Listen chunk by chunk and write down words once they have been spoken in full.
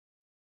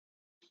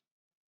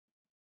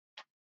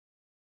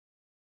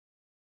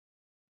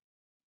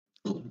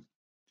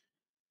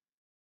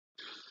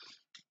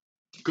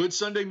Good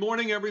Sunday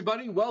morning,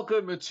 everybody.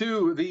 Welcome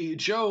to the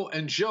Joe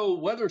and Joe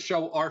Weather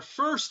Show, our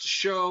first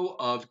show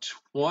of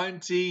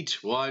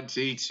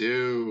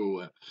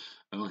 2022.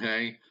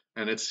 Okay,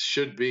 and it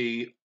should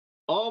be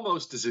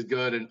almost as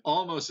good and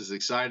almost as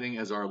exciting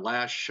as our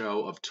last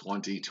show of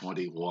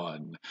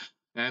 2021.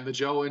 And the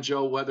Joe and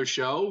Joe Weather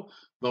Show,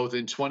 both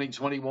in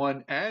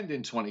 2021 and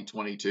in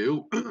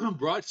 2022,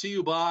 brought to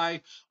you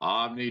by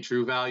Omni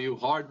True Value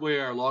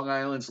Hardware, Long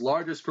Island's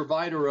largest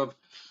provider of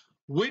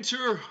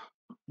winter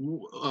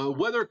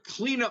weather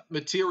cleanup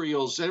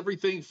materials,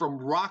 everything from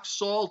rock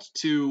salt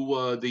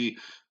to the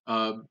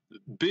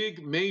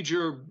big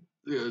major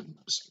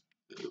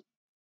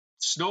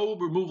snow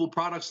removal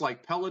products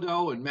like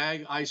Pelledo and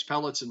Mag ice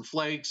pellets and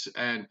flakes,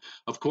 and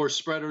of course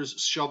spreaders,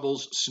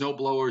 shovels, snow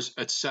blowers,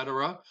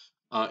 etc.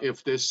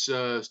 If this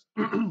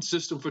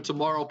system for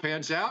tomorrow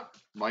pans out,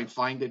 might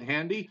find it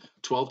handy.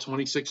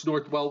 1226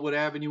 North Wellwood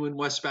Avenue in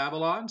West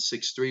Babylon.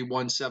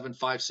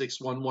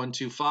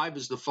 631-756-1125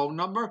 is the phone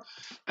number.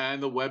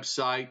 And the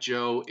website,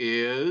 Joe,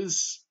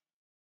 is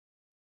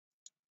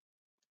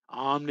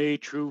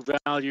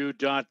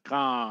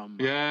OmniTrueValue.com.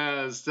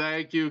 Yes,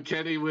 thank you,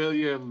 Kenny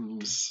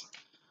Williams.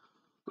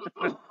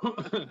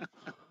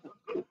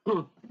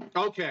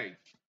 Okay,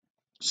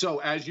 so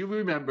as you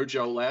remember,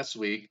 Joe, last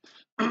week,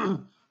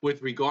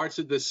 with regards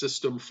to this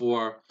system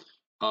for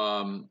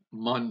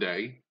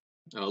Monday,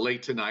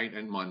 late tonight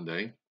and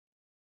Monday,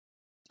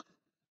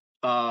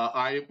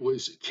 I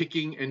was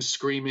kicking and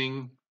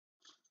screaming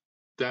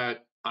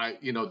that the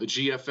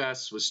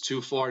GFS was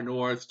too far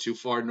north, too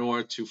far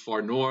north, too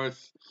far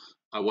north.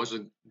 I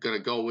wasn't going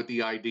to go with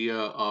the idea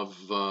of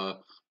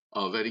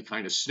any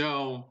kind of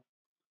snow,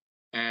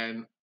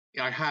 and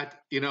I had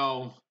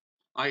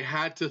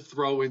to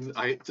throw in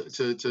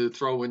to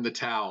throw in the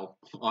towel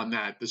on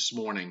that this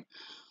morning.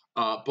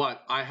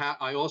 But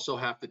I also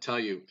have to tell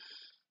you,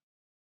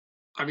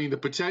 I mean, the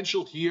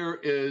potential here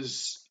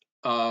is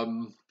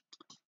for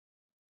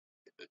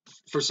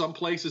some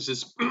places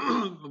is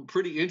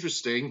pretty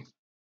interesting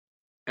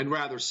and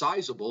rather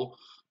sizable,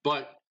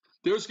 but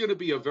there's going to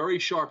be a very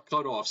sharp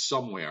cutoff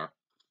somewhere.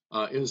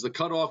 Is the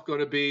cutoff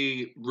going to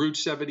be Route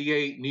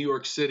 78, New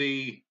York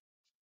City,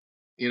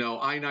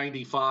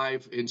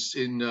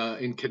 I-95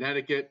 in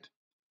Connecticut?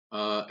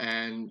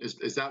 And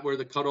is that where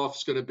the cutoff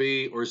is going to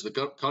be? Or is the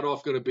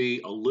cutoff going to be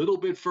a little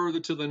bit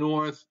further to the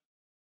north,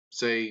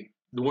 say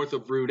north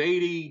of Route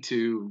 80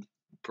 to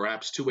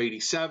perhaps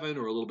 287,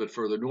 or a little bit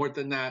further north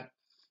than that?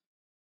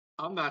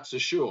 I'm not so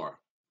sure.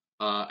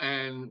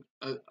 And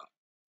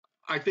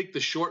I think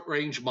the short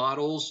range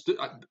models,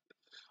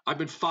 I've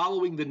been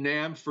following the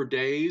NAM for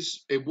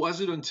days. It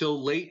wasn't until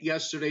late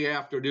yesterday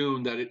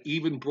afternoon that it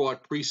even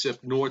brought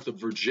precip north of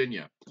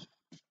Virginia.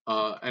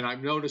 And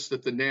I've noticed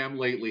that the NAM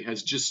lately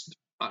has just,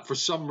 for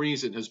some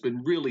reason, has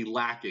been really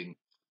lacking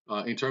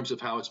in terms of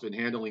how it's been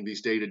handling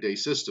these day-to-day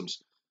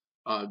systems.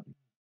 The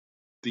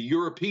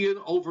European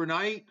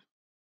overnight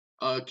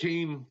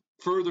came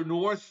further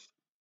north,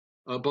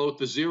 both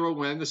the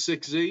 0 and the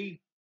 6Z,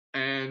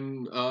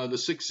 and the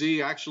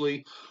 6Z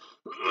actually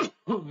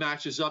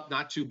matches up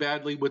not too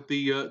badly with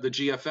the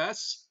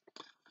GFS.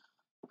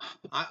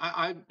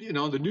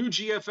 The new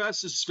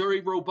GFS is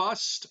very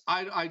robust.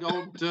 I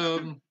don't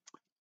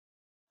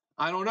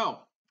know.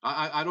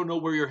 I don't know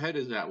where your head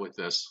is at with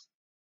this.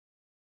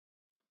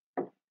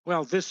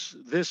 Well,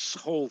 this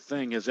whole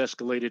thing has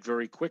escalated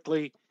very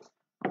quickly.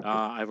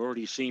 I've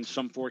already seen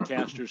some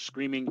forecasters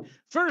screaming,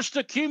 first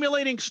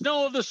accumulating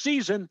snow of the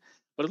season.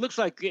 But it looks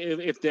like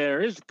if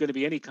there is going to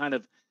be any kind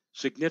of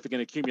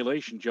significant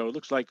accumulation, Joe, it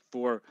looks like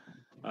for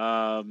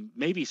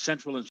maybe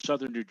central and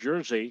southern New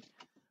Jersey,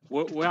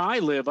 where I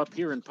live up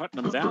here in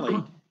Putnam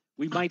Valley,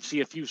 we might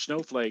see a few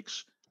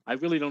snowflakes. I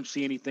really don't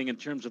see anything in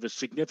terms of a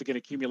significant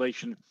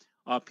accumulation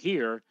up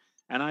here.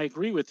 And I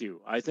agree with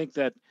you. I think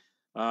that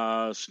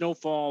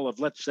snowfall of,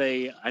 let's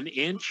say, an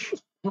inch,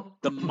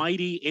 the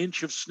mighty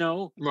inch of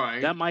snow,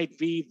 right, that might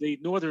be the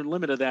northern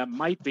limit of that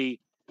might be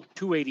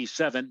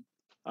 287.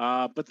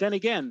 But then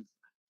again,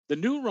 the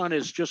new run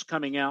is just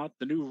coming out.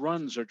 The new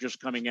runs are just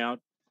coming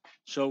out.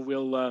 So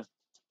we'll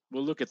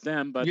look at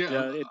them. But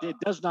it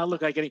does not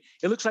look like any.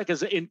 It looks like,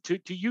 to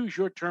use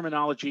your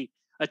terminology,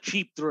 a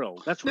cheap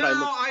thrill. That's what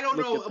I don't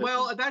know.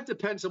 Well, that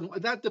depends on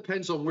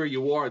where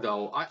you are,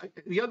 though.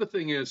 The other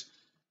thing is,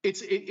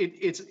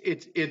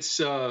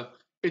 it's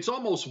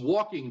almost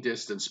walking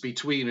distance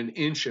between an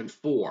inch and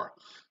 4.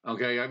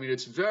 Okay, I mean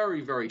it's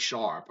very, very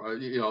sharp.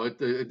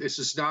 This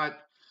is not.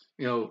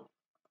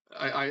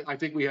 I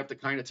think we have to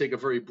kind of take a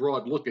very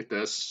broad look at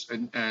this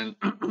and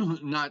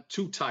not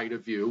too tight a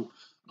view.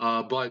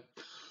 But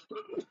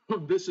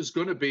this is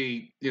going to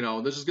be.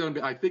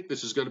 I think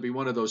this is going to be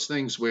one of those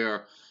things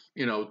where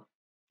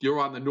you're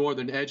on the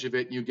northern edge of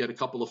it and you get a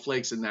couple of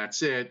flakes and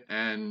that's it.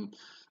 And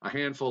a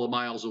handful of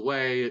miles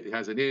away, it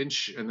has an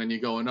inch, and then you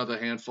go another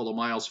handful of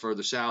miles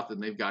further south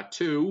and they've got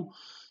 2,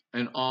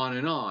 and on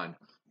and on.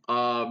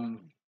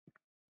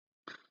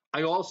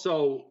 I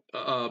also,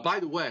 by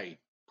the way,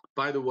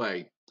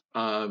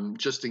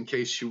 just in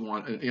case you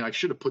want, I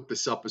should have put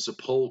this up as a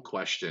poll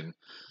question,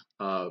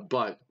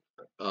 but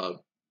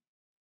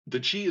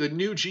the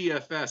new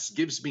GFS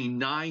gives me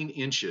 9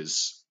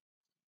 inches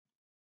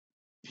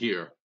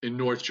here in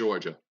North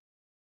Georgia.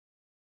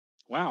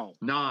 Wow.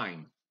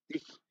 9.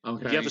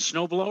 Okay. Do you have a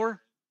snowblower?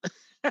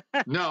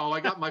 No, I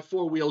got my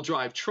 4-wheel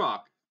drive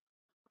truck.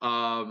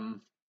 But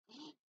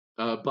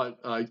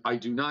I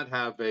do not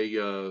have my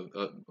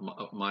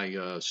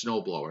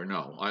snowblower.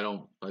 No, I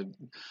don't.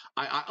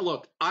 I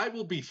look. I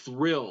will be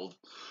thrilled.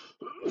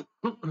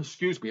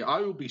 Excuse me. I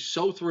will be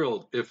so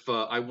thrilled if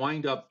I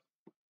wind up,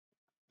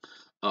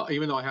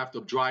 even though I have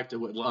to drive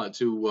to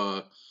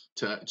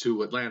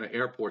Atlanta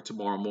Airport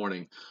tomorrow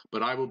morning.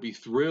 But I will be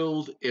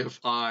thrilled if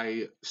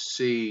I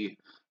see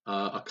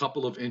a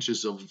couple of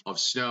inches of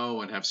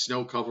snow and have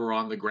snow cover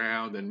on the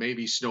ground and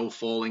maybe snow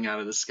falling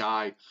out of the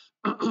sky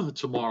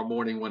tomorrow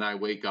morning when I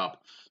wake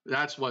up.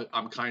 That's what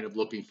I'm kind of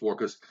looking for,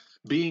 because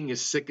being as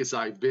sick as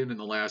I've been in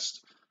the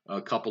last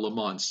couple of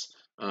months,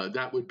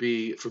 that would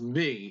be, for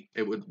me,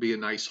 it would be a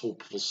nice,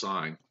 hopeful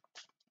sign.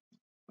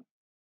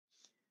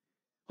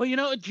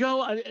 Well,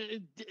 Joe,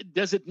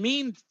 does it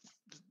mean,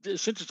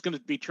 since it's going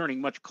to be turning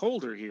much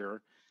colder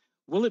here,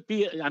 will it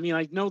be? I mean,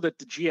 I know that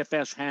the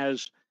GFS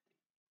has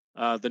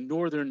the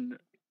northern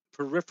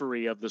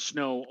periphery of the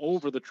snow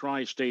over the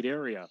tri-state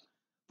area.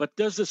 But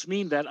does this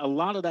mean that a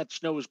lot of that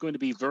snow is going to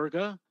be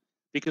virga?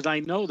 Because I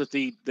know that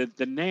the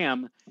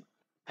NAM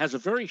has a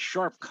very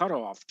sharp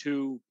cutoff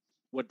to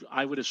what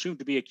I would assume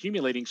to be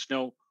accumulating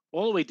snow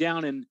all the way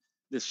down in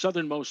the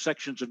southernmost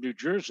sections of New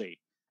Jersey,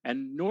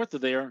 and north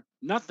of there,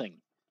 nothing.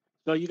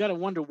 So you got to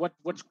wonder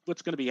what's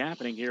going to be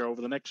happening here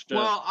over the next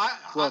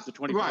 12 to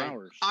 24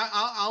 hours.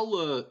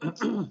 I'll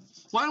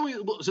why don't we,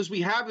 since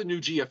we have the new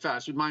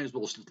GFS, we might as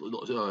well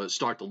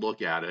start to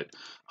look at it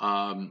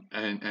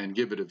and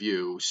give it a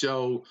view.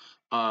 So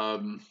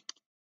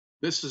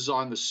this is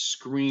on the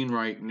screen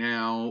right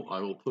now. I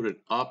will put it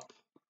up.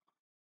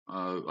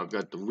 I've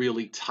got the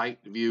really tight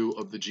view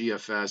of the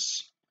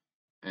GFS,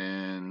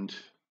 and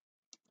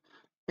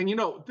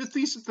this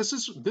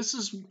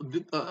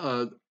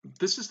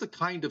is the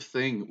kind of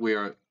thing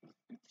where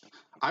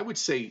I would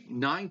say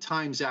 9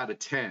 times out of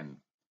 10,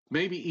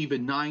 maybe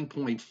even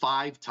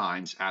 9.5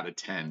 times out of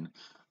 10,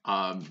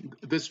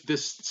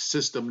 this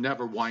system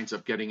never winds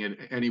up getting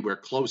anywhere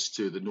close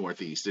to the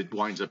Northeast. It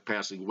winds up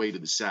passing way to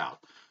the south.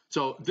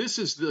 So this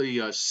is the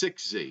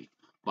 6Z,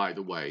 by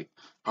the way,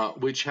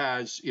 which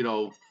has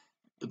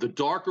the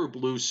darker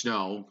blue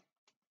snow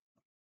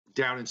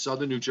down in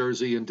southern New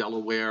Jersey and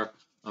Delaware.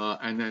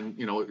 And then,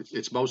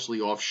 it's mostly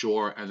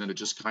offshore, and then it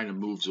just kind of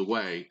moves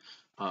away.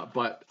 And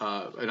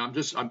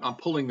I'm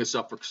pulling this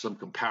up for some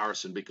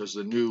comparison because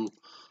the new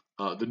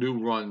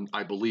run,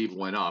 I believe,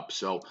 went up.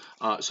 So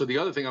the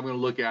other thing I'm going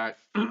to look at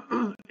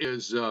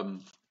is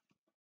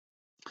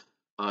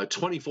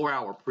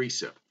 24-hour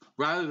precip.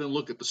 Rather than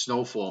look at the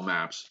snowfall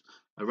maps,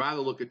 I'd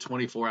rather look at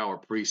 24-hour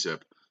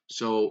precip.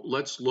 So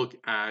let's look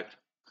at,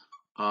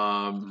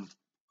 and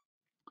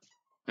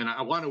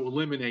I want to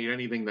eliminate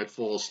anything that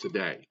falls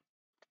today.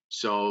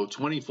 So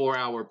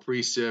 24-hour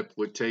precip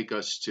would take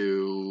us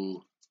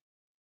to,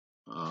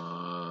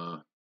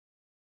 so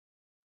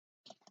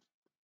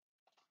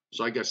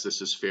I guess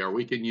this is fair.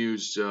 We can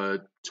use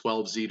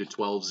 12Z to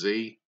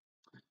 12Z.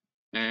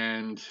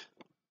 And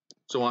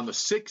so on the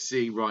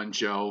 6Z run,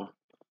 Joe,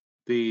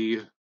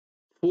 the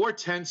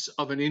 0.4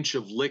 of an inch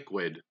of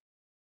liquid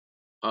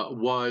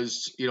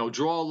was,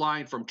 draw a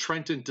line from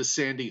Trenton to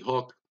Sandy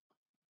Hook.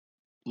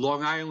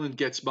 Long Island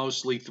gets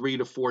mostly 3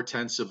 to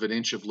 0.4 of an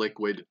inch of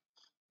liquid.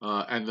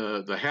 And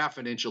the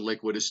 0.5 inch of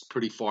liquid is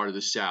pretty far to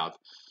the south.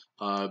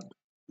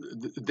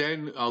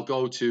 Then I'll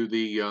go to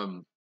the,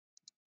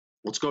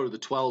 let's go to the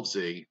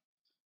 12Z.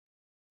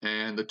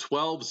 And the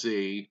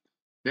 12Z,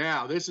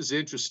 now this is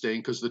interesting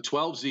because the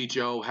 12Z,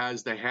 Joe,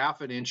 has the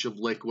 0.5 inch of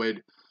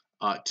liquid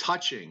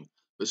touching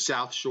the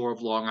south shore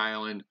of Long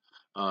Island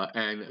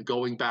and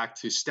going back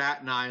to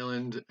Staten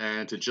Island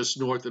and to just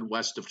north and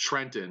west of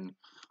Trenton.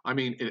 I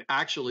mean, it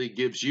actually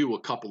gives you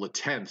a couple of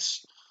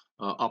tenths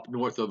up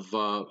north of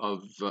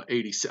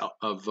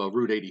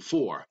Route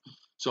 84.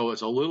 So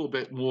it's a little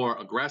bit more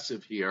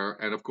aggressive here.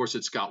 And of course,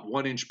 it's got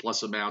 1 inch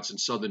plus amounts in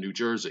southern New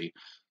Jersey.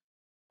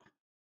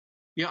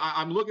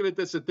 I'm looking at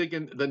this and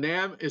thinking the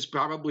NAM is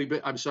probably the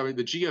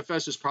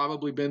GFS has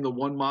probably been the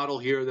one model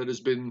here that has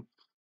been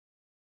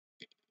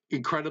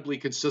incredibly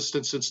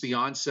consistent since the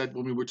onset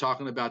when we were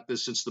talking about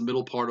this since the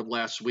middle part of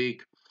last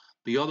week.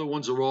 The other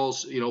ones are all,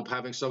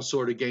 having some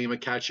sort of game of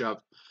catch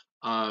up.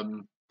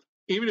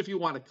 Even if you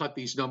want to cut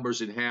these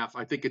numbers in half,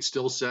 I think it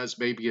still says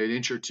maybe an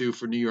inch or two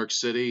for New York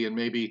City and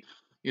maybe,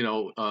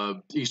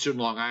 eastern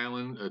Long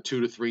Island,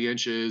 2 to 3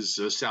 inches,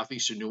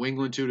 southeastern New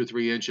England, 2 to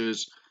 3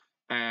 inches.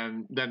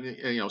 And then,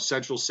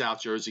 central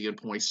South Jersey and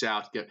Point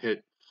South get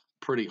hit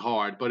pretty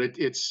hard. But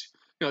it's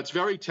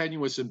very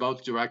tenuous in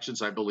both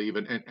directions, I believe,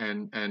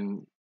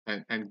 and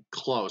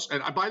close.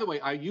 And by the way,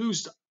 I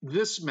used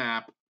this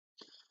map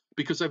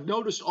because I've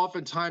noticed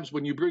oftentimes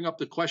when you bring up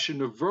the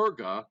question of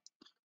virga,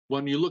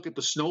 when you look at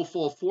the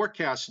snowfall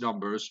forecast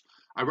numbers,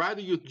 I'd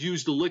rather you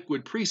use the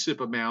liquid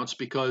precip amounts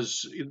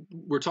because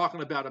we're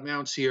talking about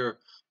amounts here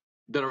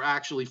that are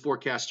actually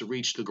forecast to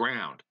reach the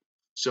ground.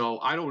 So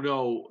I don't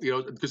know,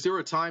 because there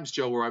are times,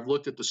 Joe, where I've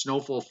looked at the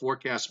snowfall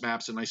forecast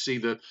maps and I see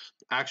the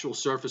actual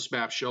surface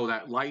map show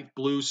that light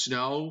blue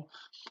snow,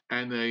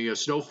 and the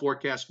snow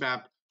forecast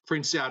map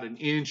prints out an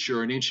inch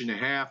or an inch and a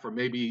half, or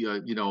maybe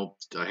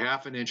a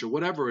half an inch or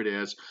whatever it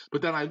is.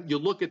 But then you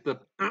look at the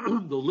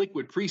the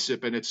liquid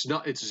precip and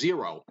it's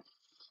zero.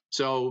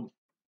 So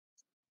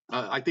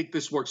I think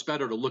this works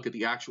better to look at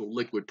the actual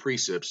liquid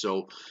precip.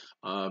 So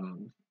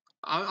I'm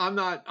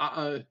not.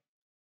 I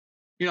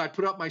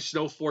put up my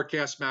snow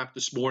forecast map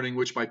this morning,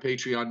 which my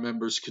Patreon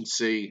members can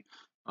see.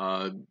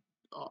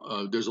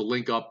 There's a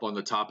link up on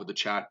the top of the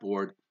chat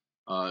board.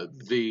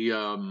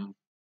 Soon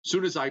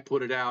as I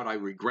put it out, I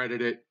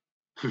regretted it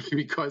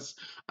because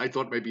I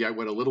thought maybe I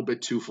went a little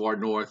bit too far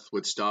north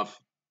with stuff,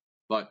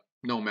 but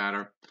no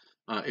matter.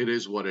 It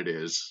is what it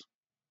is.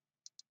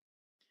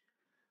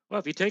 Well,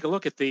 if you take a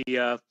look at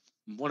the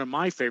one of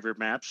my favorite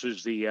maps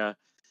is the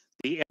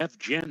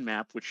FGen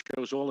map, which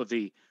shows all of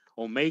the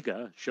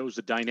omega, shows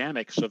the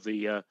dynamics of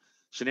the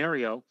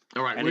scenario.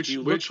 All right, and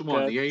which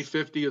one, the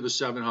 850 or the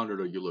 700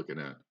 are you looking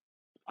at?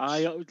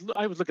 I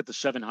would look at the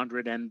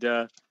 700 and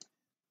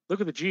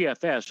look at the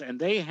GFS, and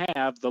they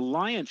have the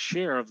lion's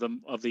share of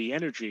the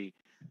energy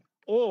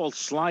all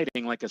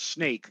sliding like a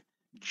snake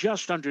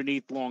just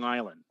underneath Long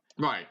Island.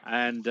 Right.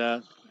 And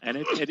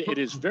it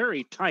is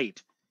very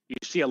tight. You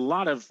see a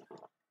lot of,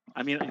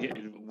 I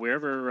mean,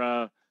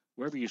 wherever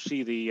you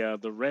see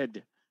the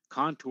red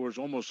contours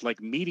almost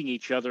like meeting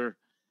each other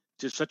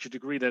to such a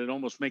degree that it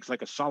almost makes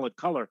like a solid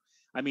color.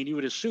 I mean, you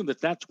would assume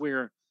that that's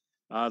where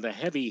the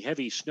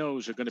heavy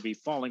snows are going to be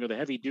falling, or the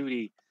heavy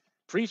duty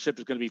precip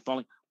is going to be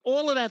falling.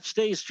 All of that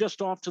stays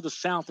just off to the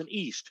south and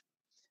east.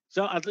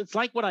 So it's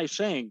like what I'm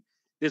saying.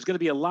 There's going to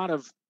be a lot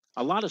of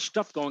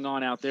stuff going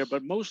on out there,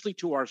 but mostly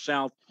to our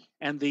south,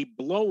 and the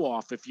blow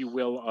off, if you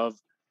will, of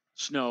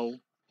snow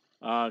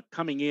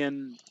coming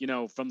in,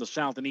 from the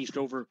south and east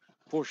over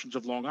portions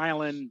of Long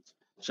Island,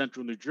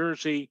 central New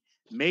Jersey,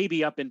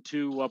 maybe up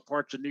into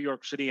parts of New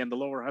York City and the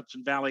lower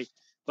Hudson Valley,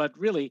 but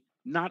really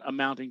not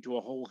amounting to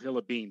a whole hill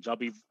of beans. I'll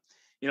be,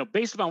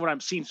 based upon what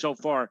I'm seeing so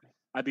far,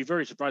 I'd be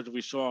very surprised if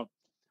we saw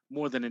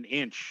more than an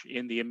inch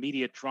in the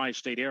immediate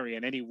tri-state area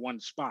in any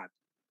one spot.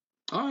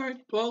 All right.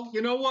 Well,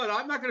 you know what?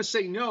 I'm not going to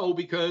say no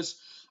because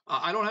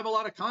I don't have a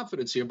lot of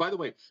confidence here. By the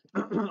way,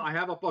 I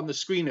have up on the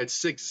screen at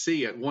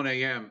 6C at 1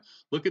 a.m.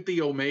 Look at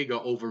the omega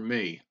over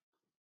me.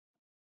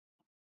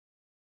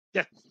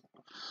 Yeah.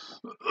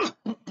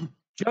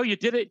 Joe, you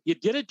did it. You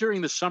did it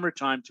during the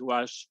summertime to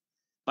us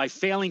by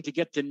failing to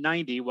get to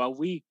 90 while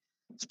we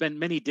spend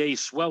many days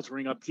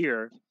sweltering up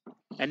here.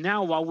 And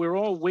now, while we're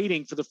all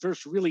waiting for the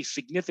first really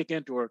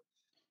significant or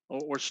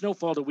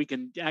snowfall that we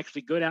can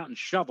actually go out and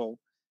shovel,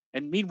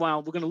 and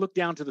meanwhile, we're going to look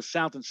down to the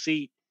south and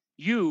see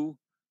you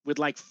with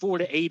like 4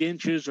 to 8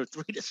 inches or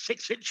 3 to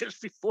 6 inches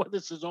before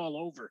this is all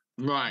over.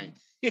 Right.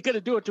 You're going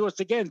to do it to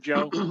us again,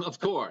 Joe. Of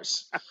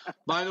course.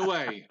 By the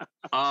way,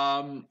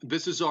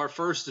 this is our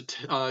first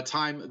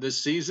time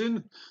this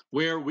season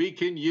where we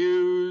can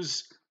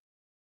use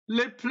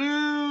Les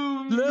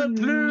Plumes. Les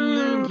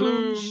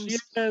Plumes.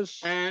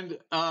 Yes. And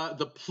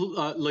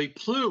Les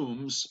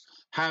Plumes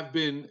have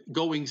been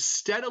going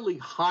steadily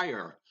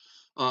higher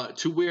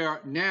to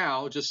where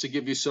now, just to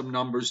give you some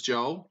numbers,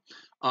 Joe,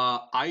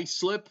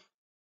 iSlip,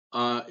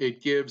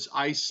 it gives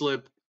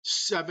iSlip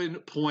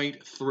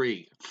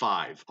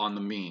 7.35 on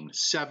the mean,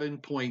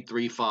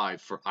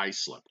 7.35 for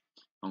iSlip.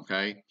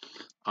 Okay,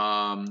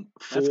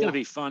 that's going to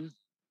be fun.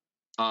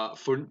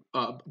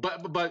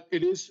 But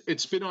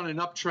it's been on an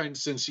uptrend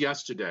since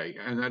yesterday,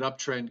 and that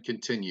uptrend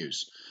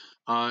continues.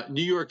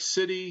 New York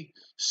City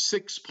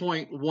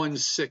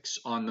 6.16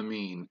 on the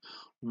mean.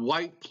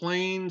 White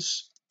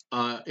Plains,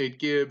 it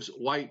gives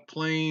White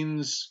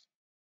Plains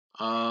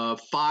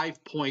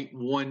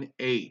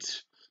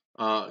 5.18.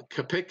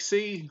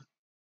 Capixie,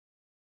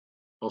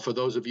 well, for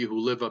those of you who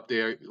live up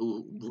there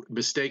who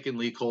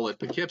mistakenly call it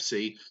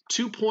Poughkeepsie,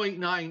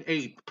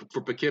 2.98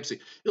 for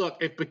Poughkeepsie. Look,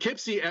 if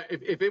Poughkeepsie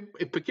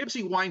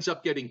winds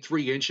up getting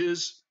 3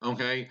 inches,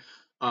 okay,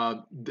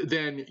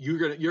 then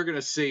you're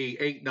gonna see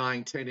 8,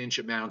 9, 10 inch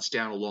amounts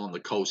down along the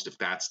coast if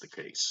that's the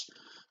case,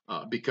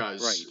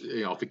 because right.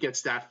 If it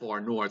gets that far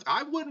north,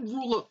 I wouldn't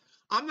rule up.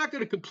 I'm not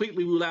going to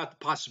completely rule out the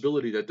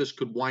possibility that this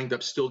could wind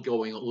up still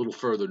going a little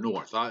further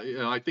north.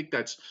 I think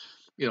that's,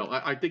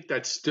 I think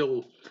that's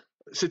still,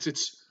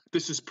 since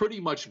this has pretty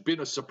much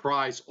been a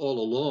surprise all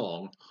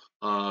along.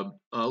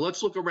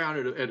 Let's look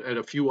around at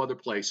a few other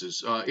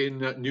places. In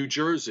New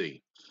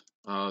Jersey,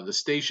 the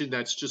station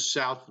that's just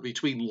south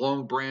between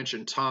Long Branch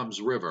and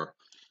Toms River.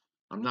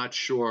 I'm not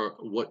sure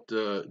what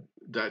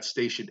that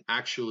station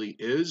actually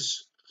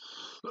is.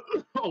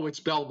 Oh, it's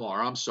Belmar.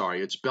 I'm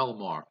sorry, it's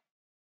Belmar.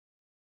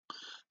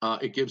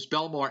 It gives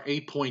Belmar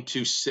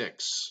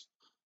 8.26.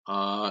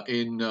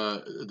 In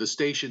the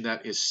station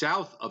that is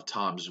south of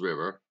Toms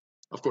River,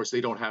 of course, they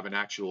don't have an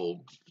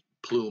actual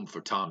plume for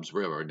Toms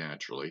River,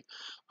 naturally.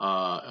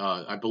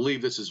 I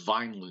believe this is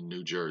Vineland,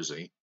 New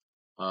Jersey.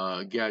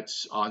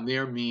 Gets on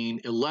their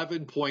mean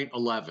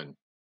 11.11.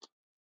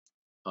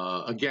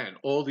 Again,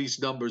 all these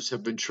numbers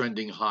have been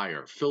trending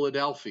higher.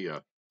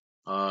 Philadelphia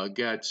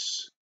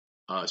gets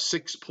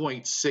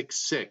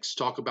 6.66.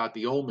 Talk about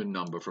the Omen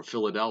number for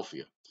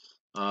Philadelphia.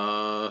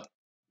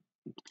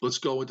 Let's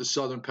go into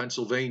southern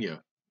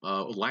Pennsylvania.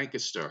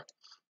 Lancaster,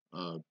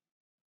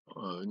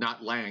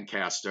 not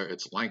Lancaster,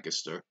 it's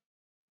Lancaster.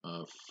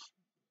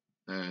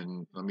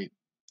 And let me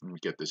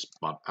get this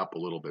up a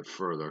little bit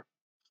further.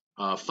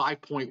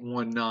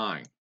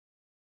 5.19.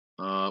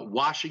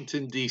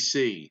 Washington,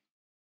 D.C.,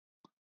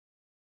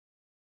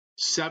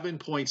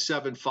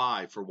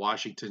 7.75 for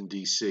Washington,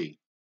 D.C.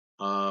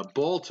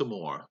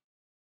 Baltimore,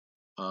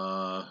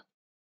 8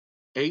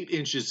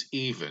 inches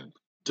even.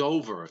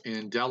 Dover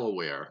in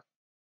Delaware,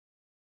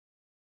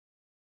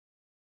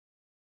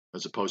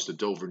 as opposed to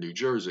Dover, New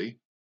Jersey,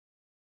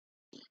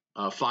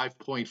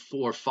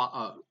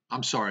 5.45.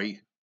 I'm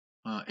sorry,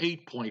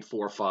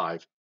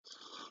 8.45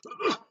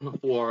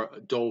 for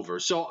Dover.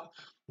 So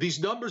these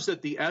numbers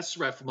that the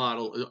SREF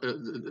model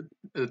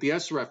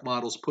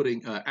is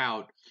putting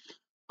out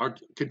are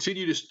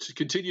continue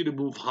to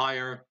move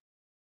higher,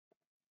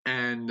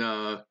 and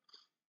the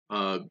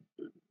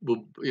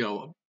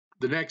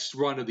next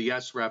run of the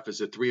SREF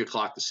is at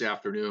 3:00 this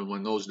afternoon,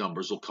 when those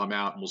numbers will come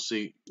out, and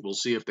we'll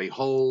see if they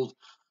hold.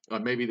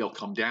 Maybe they'll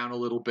come down a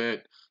little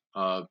bit.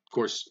 Of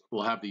course,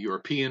 we'll have the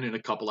European in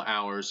a couple of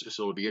hours,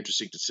 so it'll be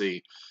interesting to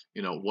see,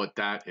 what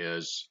that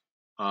is.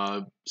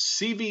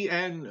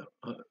 CVN,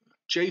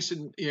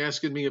 Jason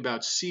asking me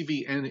about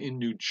CVN in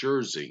New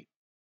Jersey.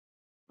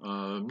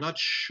 I'm not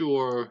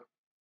sure.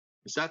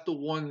 Is that the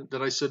one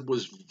that I said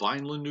was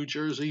Vineland, New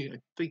Jersey? I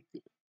think.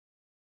 Let's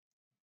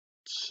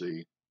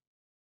see.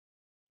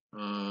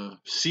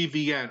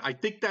 CVN. I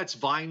think that's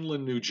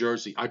Vineland, New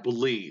Jersey. I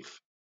believe.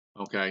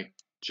 Okay.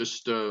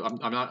 Just I'm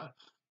not.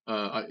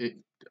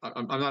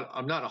 I'm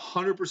not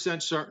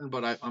 100% certain,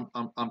 but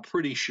I'm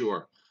pretty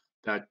sure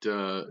that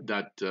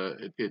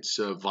it's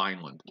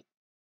Vineland.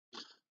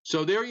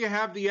 So there you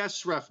have the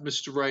SREF,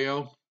 Mr.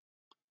 Rayo.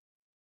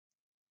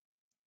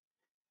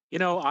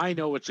 I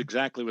know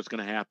exactly what's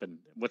going to happen.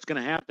 What's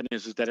going to happen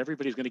is that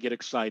everybody's going to get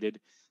excited.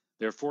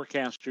 There are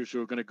forecasters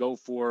who are going to go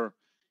for,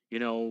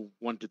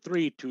 1 to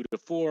 3, 2 to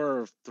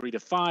 4, 3 to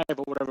 5,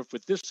 or whatever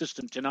with this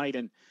system tonight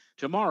and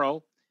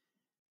tomorrow.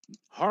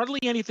 Hardly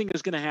anything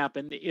is going to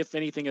happen, if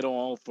anything at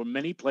all, for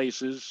many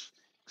places,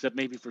 except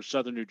maybe for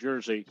southern New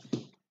Jersey.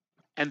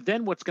 And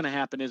then what's going to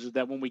happen is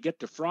that when we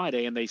get to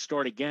Friday and they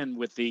start again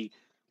with here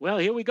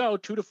we go,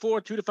 2 to 4,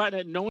 2 to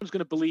 5, no one's going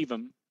to believe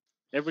them.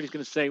 Everybody's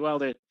going to say, well,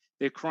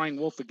 they're crying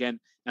wolf again,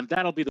 and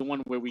that'll be the one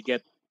where we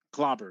get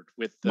clobbered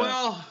with.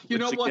 You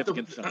know what?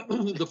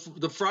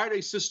 The Friday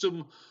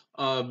system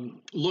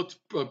looked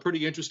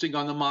pretty interesting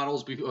on the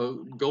models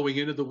going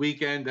into the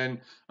weekend,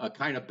 and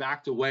kind of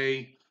backed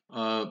away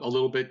a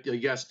little bit.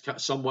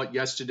 Somewhat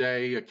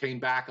yesterday. Came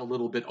back a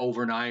little bit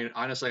overnight.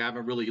 Honestly, I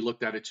haven't really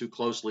looked at it too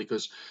closely,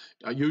 because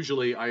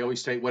usually I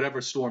always take whatever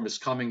storm is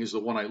coming is the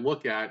one I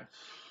look at.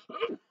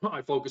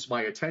 I focus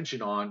my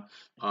attention on,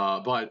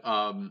 but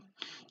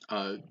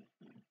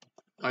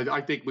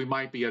I think we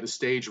might be at a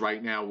stage right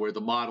now where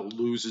the model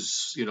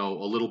loses, a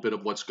little bit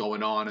of what's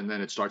going on, and then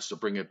it starts to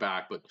bring it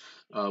back. But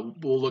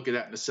we'll look at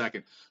that in a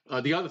second.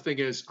 The other thing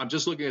is, I'm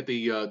just looking at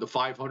the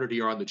 500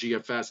 here on the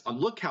GFS, and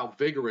look how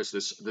vigorous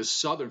this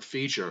southern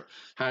feature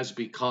has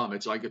become.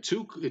 It's like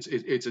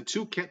it's a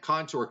two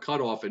contour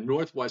cutoff in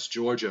northwest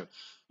Georgia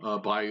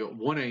by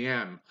 1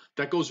 a.m.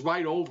 that goes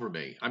right over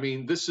me. I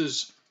mean, this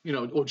is.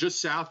 Or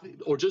just south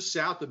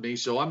of me.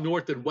 So I'm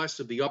north and west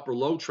of the upper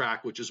low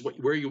track, which is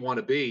where you want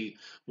to be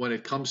when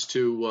it comes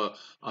to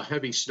a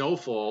heavy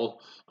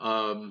snowfall.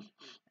 Then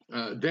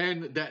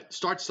that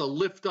starts to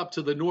lift up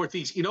to the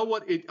northeast. You know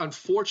what?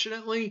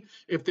 Unfortunately,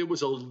 if there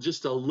was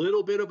just a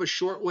little bit of a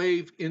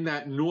shortwave in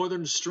that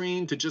northern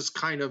stream to just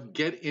kind of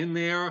get in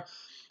there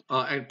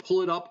and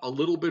pull it up a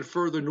little bit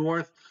further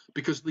north,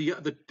 because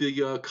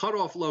the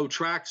cutoff low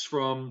tracks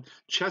from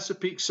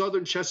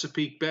southern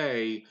Chesapeake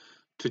Bay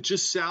to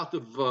just south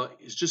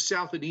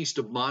and east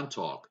of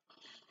Montauk.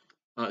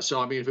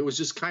 So I mean, if it was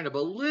just kind of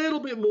a little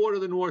bit more to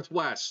the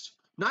northwest,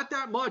 not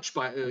that much,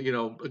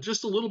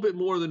 just a little bit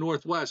more to the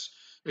northwest,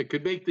 it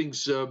could make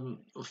things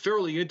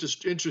fairly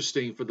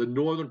interesting for the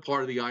northern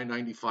part of the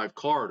I-95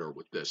 corridor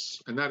with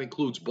this, and that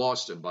includes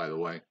Boston, by the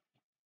way.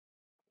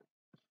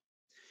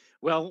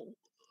 Well,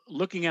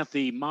 looking at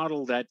the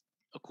model that,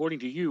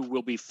 according to you,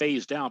 will be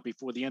phased out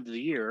before the end of the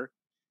year,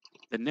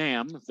 the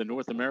NAM, the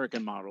North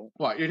American model.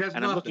 Well, it has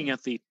and nothing. I'm looking at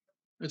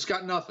it's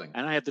got nothing.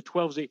 And I have the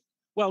 12Z.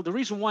 Well, the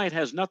reason why it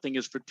has nothing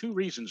is for two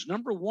reasons.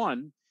 Number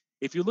one,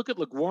 if you look at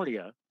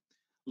LaGuardia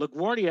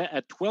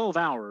at 12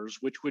 hours,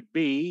 which would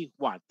be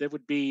what? There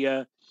would be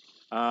this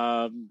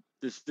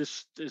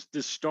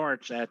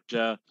starts at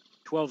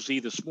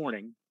 12Z this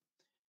morning.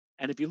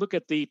 And if you look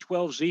at the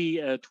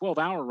 12Z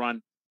 12-hour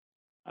run,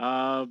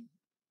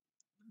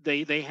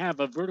 they have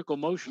a vertical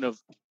motion of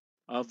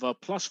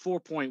plus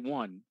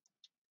 4.1.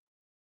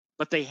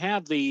 But they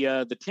have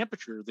the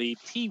temperature, the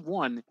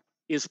T1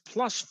 is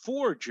plus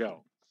 4,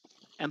 Joe,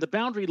 and the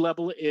boundary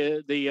level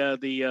is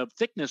the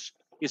thickness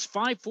is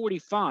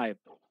 545.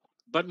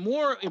 But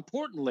more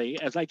importantly,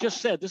 as I just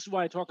said, this is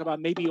why I talk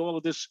about maybe all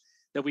of this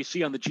that we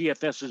see on the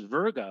GFS's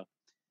Virga.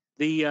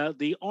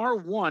 The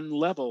R1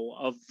 level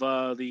of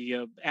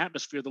the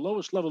atmosphere, the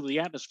lowest level of the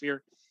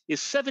atmosphere, is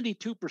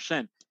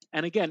 72%.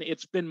 And again,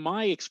 it's been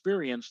my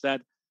experience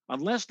that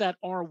unless that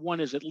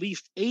R1 is at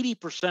least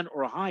 80%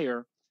 or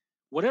higher,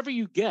 whatever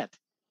you get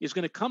is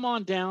going to come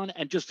on down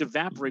and just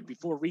evaporate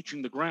before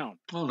reaching the ground.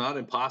 Oh, not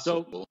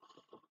impossible.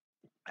 So,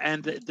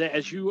 and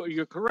as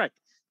you're correct,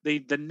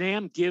 the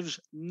NAM gives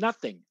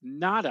nothing,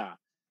 nada,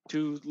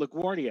 to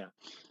LaGuardia.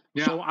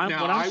 Now, so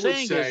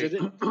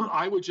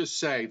I would just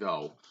say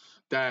though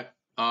that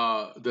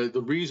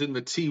the reason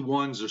the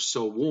T1s are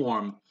so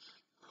warm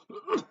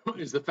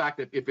is the fact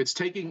that if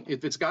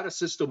it's got a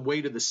system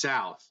way to the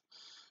south,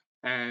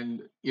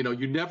 and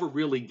you never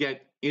really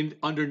get in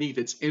underneath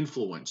its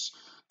influence,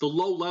 the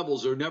low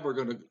levels are never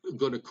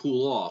going to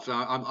cool off.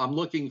 I'm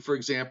looking, for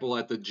example,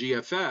 at the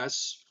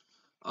GFS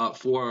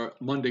for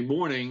Monday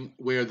morning,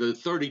 where the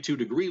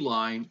 32-degree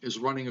line is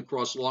running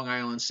across Long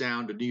Island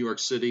Sound to New York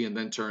City and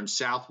then turns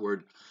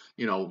southward,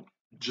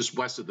 just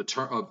west of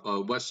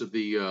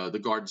the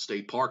Garden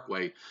State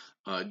Parkway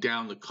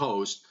down the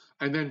coast.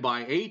 And then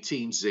by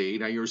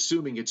 18Z, now you're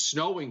assuming it's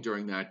snowing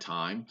during that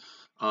time,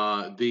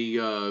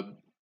 the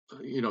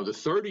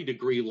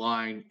 30-degree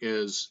line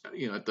is,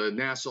 at the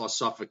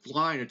Nassau-Suffolk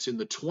line, it's in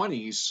the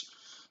 20s,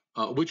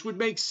 which would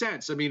make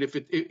sense. I mean, if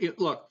it's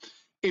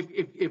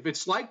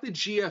like the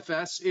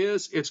GFS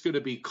is, it's going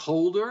to be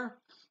colder,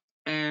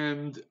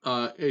 and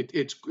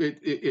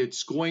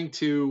it's going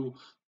to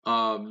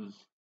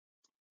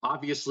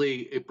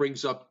obviously it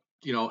brings up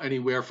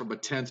anywhere from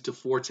 1/10 to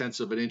 4/10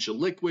 of an inch of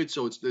liquid,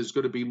 so there's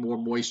going to be more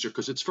moisture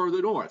because it's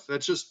further north.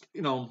 That's just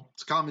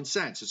it's common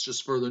sense. It's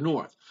just further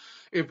north.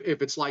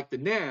 If it's like the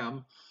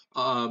NAM,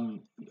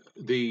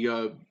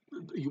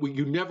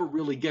 you never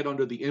really get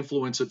under the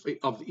influence of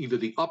either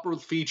the upper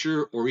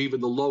feature or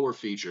even the lower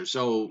feature.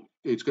 So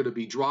it's going to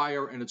be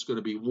drier and it's going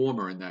to be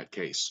warmer in that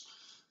case.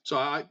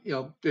 So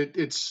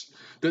it's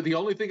the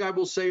only thing I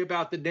will say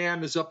about the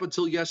NAM is up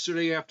until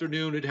yesterday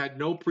afternoon, it had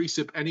no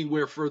precip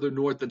anywhere further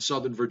north than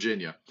Southern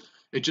Virginia.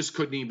 It just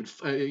couldn't even,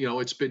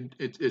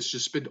 it's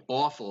just been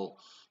awful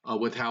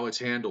with how it's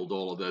handled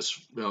all of this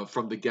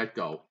from the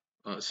get-go.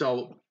 It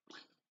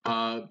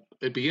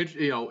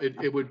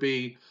would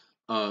be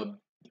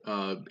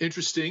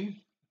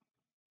interesting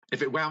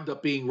if it wound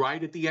up being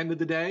right at the end of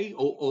the day,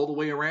 all the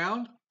way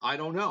around. I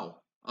don't know.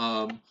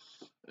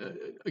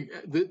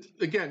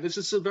 Again, this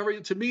is a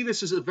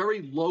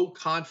very low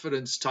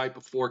confidence type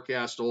of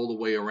forecast all the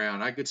way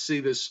around. I could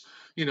see this,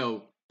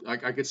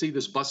 I could see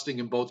this busting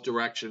in both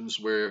directions,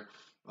 where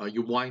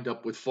you wind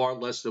up with far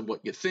less than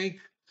what you think,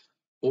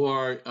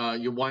 or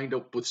you wind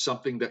up with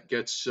something that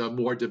gets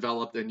more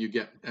developed and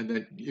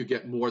then you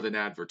get more than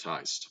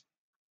advertised.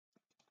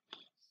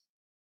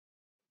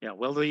 Yeah,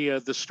 well,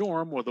 the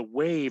storm, or the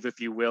wave,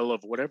 if you will,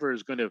 of whatever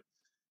is going to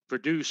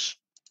produce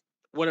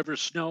whatever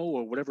snow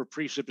or whatever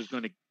precip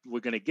we're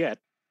going to get,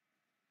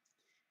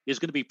 is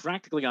going to be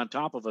practically on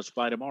top of us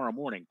by tomorrow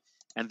morning,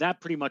 and that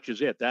pretty much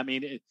is it. I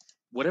mean,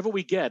 whatever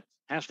we get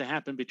has to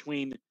happen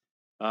between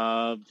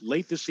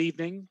late this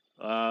evening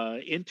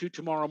into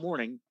tomorrow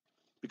morning,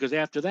 because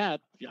after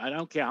that, I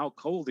don't care how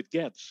cold it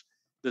gets,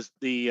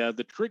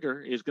 the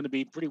trigger is going to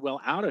be pretty well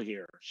out of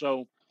here.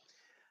 So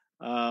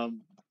I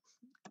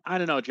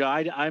don't know, Joe.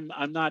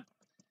 I'm not.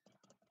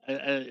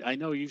 I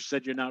know you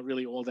said you're not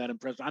really all that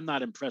impressed. I'm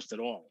not impressed at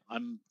all.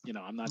 I'm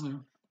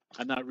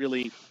not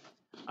really.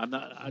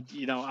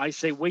 I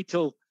say wait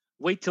till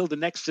the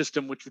next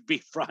system, which would be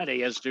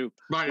Friday, as to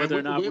whether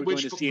or not we're going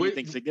to see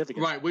anything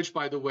significant. Right. Which,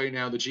 by the way,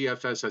 now the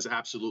GFS has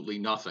absolutely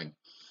nothing.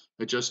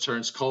 It just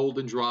turns cold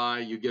and dry.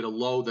 You get a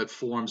low that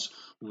forms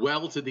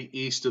well to the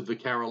east of the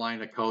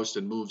Carolina coast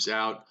and moves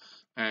out,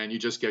 and you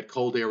just get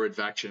cold air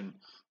advection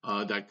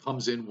that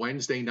comes in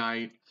Wednesday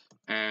night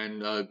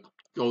and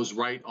goes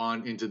right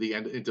on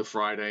into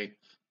Friday,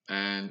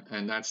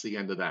 and that's the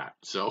end of that.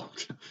 So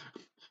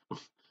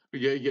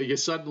you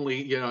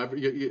suddenly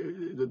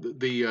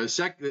the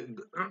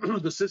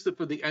system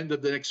for the end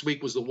of the next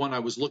week was the one I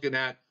was looking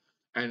at,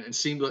 and it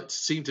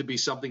seemed to be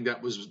something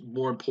that was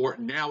more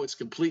important. Now it's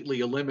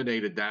completely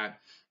eliminated that,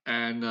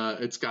 and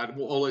it's got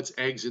all its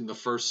eggs in the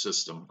first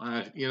system.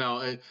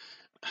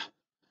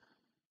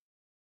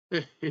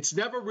 It's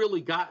never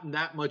really gotten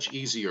that much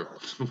easier.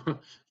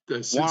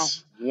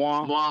 Exactly.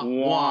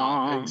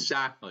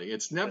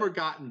 It's never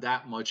gotten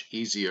that much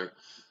easier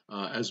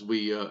as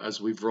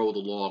we've rolled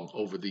along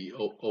over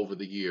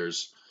the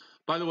years.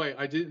 By the way,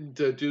 I didn't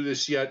do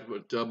this yet,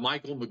 but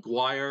Michael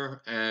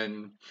McGuire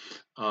and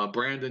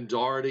Brandon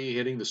Doherty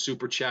hitting the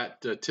super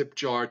chat tip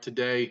jar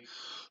today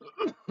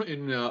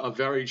in a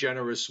very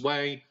generous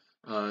way.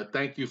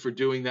 Thank you for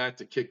doing that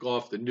to kick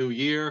off the new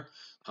year.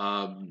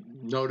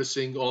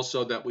 Noticing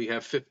also that we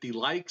have 50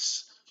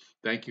 likes.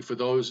 Thank you for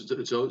those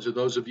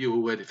of you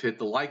who have hit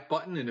the like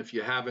button, and if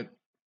you haven't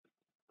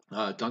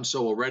done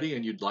so already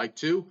and you'd like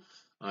to,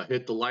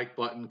 hit the like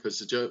button,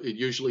 because it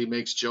usually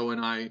makes Joe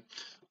and I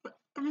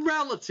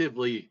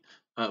relatively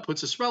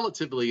puts us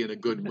relatively in a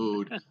good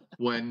mood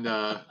when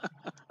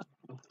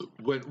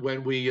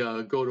we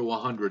go to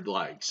 100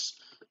 likes.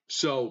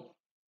 So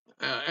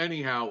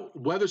anyhow,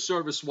 weather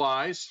service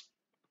wise,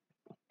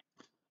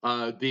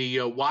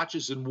 the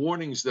watches and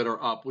warnings that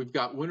are up. We've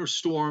got winter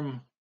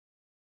storm.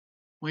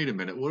 Wait a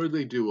minute, what did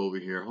they do over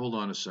here? Hold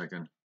on a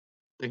second.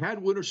 They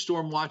had winter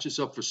storm watches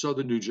up for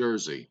southern New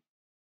Jersey.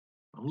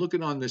 I'm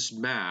looking on this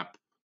map.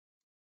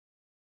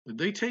 Did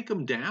they take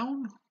them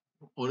down,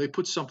 or they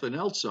put something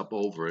else up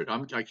over it?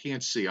 I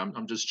can't see.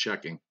 I'm just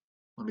checking.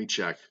 Let me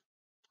check.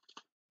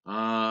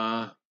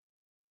 And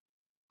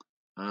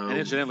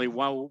incidentally,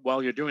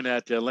 while you're doing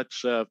that,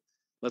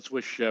 let's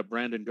wish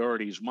Brandon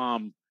Doherty's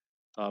mom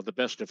the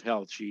best of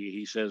health.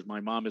 He says,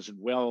 my mom isn't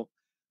well.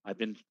 I've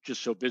been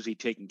just so busy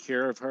taking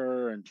care of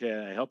her and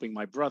helping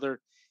my brother.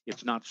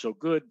 It's not so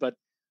good, but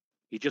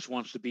he just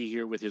wants to be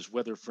here with his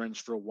weather friends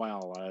for a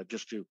while,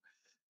 just to,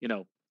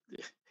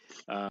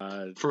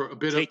 for a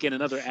bit take in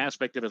another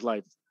aspect of his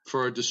life.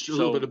 For a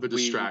little bit of a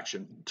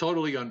distraction.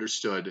 Totally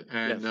understood.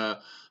 And yes.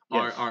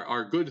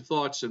 Our good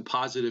thoughts and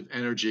positive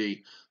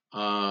energy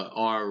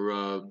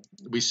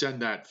we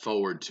send that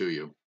forward to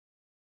you.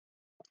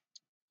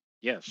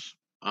 Yes.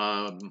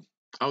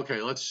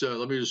 Okay, let's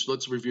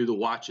review the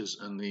watches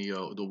and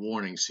the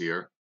warnings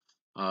here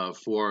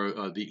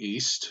for the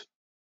East,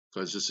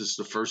 because this is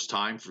the first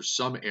time for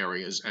some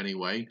areas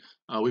anyway.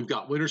 We've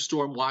got winter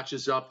storm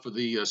watches up for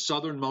the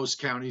southernmost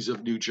counties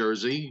of New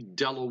Jersey,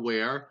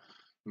 Delaware,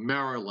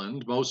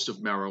 Maryland, most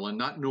of Maryland,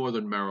 not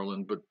northern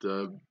Maryland, but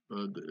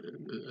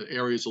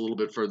areas a little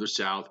bit further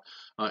south,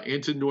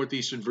 into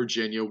northeastern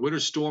Virginia.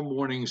 Winter storm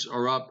warnings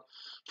are up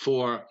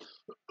for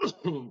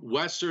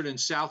western and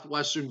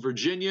southwestern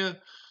Virginia,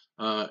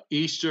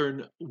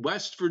 eastern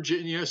West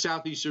Virginia,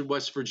 southeastern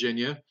West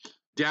Virginia,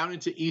 down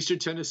into eastern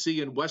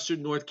Tennessee and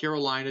western North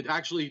Carolina.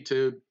 Actually,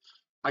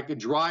 I could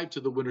drive to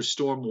the winter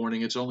storm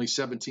warning. It's only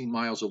 17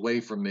 miles away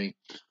from me.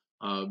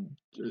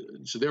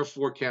 So they're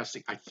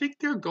forecasting. I think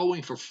they're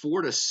going for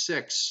 4 to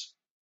 6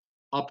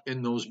 up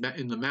in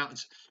the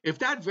mountains. If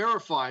that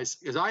verifies,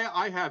 because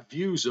I have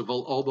views of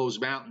all those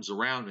mountains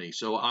around me,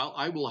 so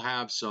I will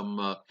have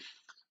some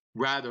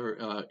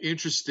rather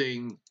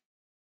interesting,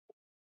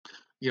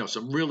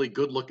 some really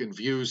good looking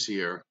views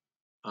here.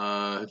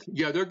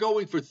 Yeah, they're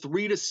going for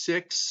 3 to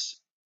 6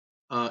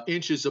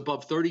 inches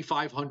above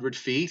 3,500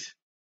 feet,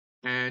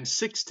 and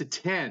 6 to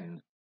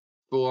 10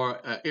 for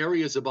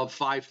areas above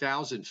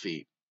 5,000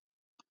 feet.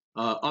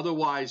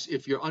 Otherwise,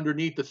 if you're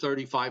underneath the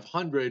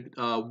 3,500,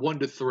 1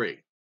 to 3.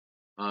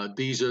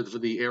 These are for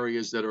the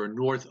areas that are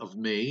north of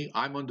me.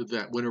 I'm under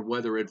that winter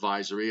weather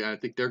advisory. I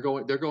think they're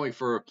going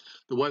for,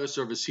 the Weather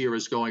Service here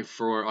is going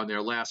for, on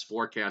their last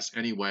forecast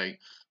anyway.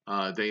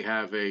 They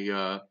have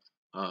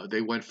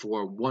they went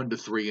for 1 to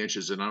 3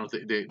 inches, and I don't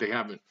think they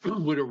have a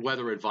winter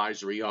weather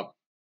advisory up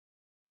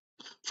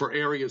for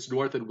areas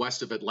north and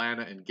west of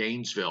Atlanta and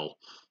Gainesville.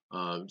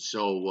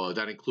 So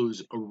that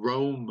includes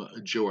Rome,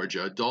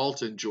 Georgia,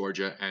 Dalton,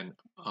 Georgia, and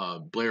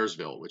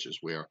Blairsville, which is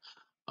where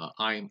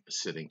I'm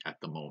sitting at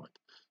the moment.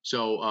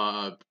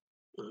 So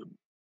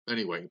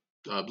anyway,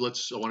 I want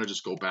to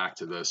just go back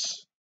to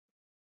this.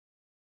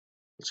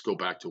 Let's go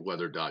back to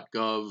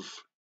weather.gov.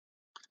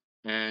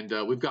 And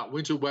we've got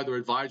winter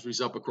weather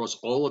advisories up across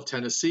all of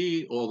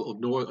Tennessee, all of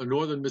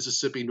northern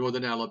Mississippi,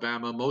 northern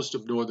Alabama, most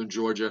of northern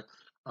Georgia,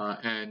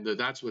 and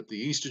that's with the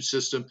eastern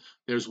system.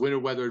 There's winter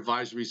weather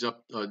advisories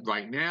up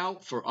right now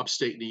for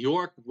upstate New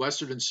York,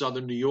 western and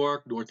southern New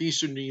York,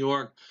 northeastern New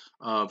York,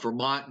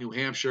 Vermont, New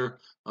Hampshire,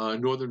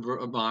 northern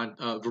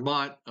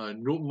Vermont,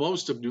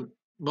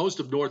 most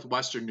of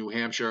northwestern New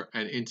Hampshire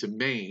and into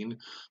Maine,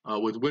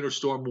 with winter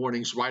storm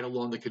warnings right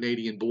along the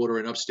Canadian border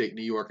in upstate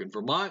New York and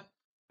Vermont,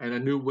 and a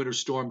new winter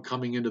storm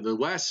coming into the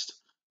west,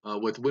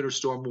 with winter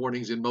storm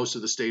warnings in most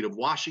of the state of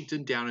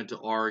Washington, down into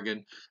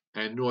Oregon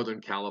and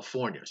Northern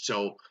California.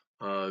 So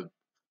a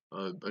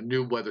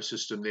new weather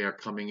system there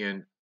coming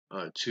in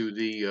to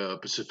the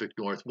Pacific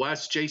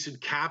Northwest. Jason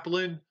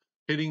Kaplan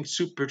hitting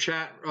super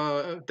chat.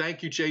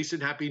 Thank you,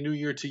 Jason. Happy New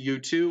Year to you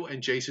too.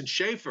 And Jason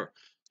Schaefer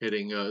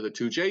hitting the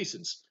two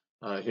Jasons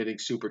hitting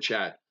super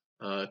chat.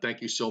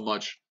 Thank you so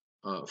much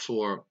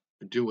for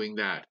doing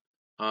that.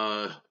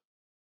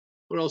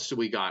 What else do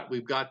we got?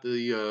 We've got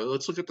the,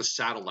 let's look at the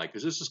satellite,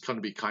 because this is going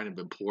to be kind of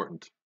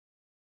important.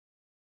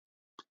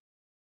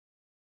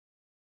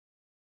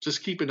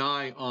 Just keep an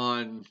eye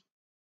on,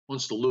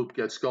 once the loop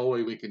gets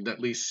going, we can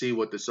at least see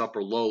what this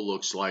upper low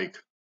looks like.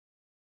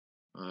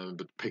 But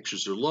the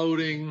pictures are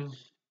loading.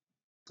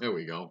 There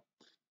we go.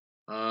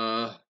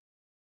 Yeah,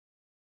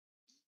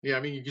 I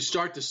mean, you can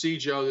start to see,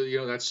 Joe,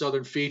 that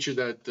southern feature,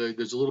 that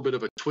there's a little bit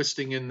of a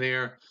twisting in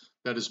there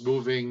that is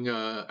moving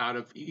out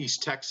of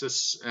East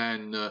Texas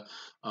and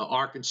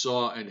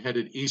Arkansas and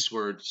headed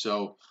eastward.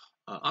 So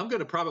I'm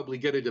going to probably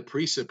get into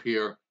precip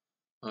here,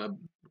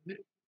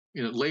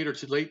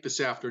 late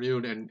this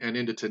afternoon and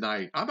into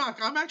tonight.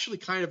 I'm actually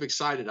kind of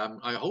excited.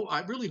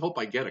 I really hope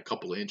I get a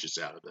couple of inches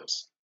out of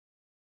this.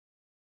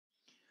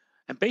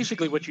 And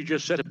basically, what you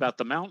just said about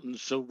the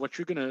mountains. So what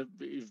you're going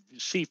to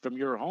see from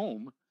your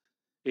home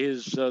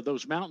is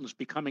those mountains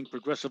becoming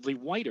progressively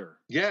whiter.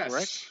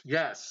 Correct?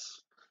 Yes.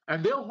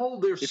 And they'll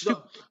hold their It's too.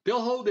 snow.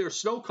 They'll hold their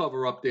snow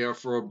cover up there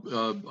for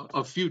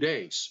a few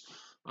days,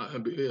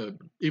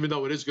 even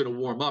though it is going to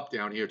warm up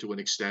down here to an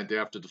extent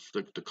after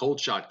the cold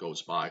shot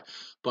goes by.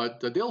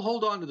 But they'll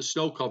hold on to the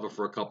snow cover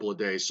for a couple of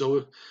days,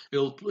 so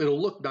it'll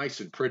look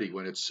nice and pretty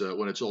when it's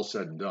all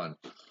said and done.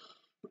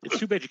 It's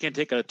too bad you can't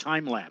take a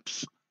time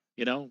lapse.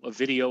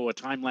 A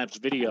time lapse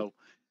video,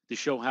 to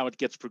show how it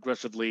gets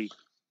progressively,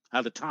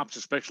 how the tops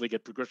especially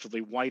get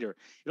progressively whiter.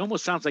 It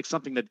almost sounds like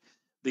something that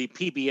the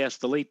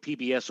late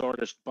PBS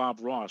artist Bob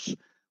Ross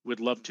would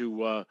love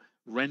to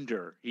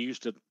render. He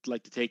used to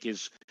like to take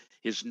his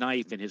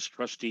knife and his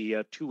trusty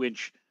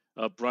 2-inch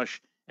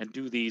brush and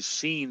do these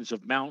scenes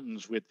of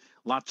mountains with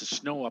lots of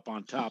snow up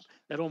on top.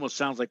 That almost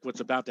sounds like what's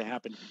about to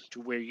happen to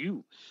where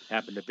you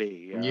happen to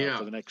be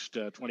for the next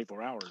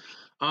 24 hours.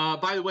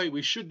 By the way,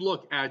 we should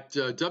look at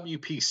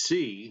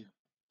WPC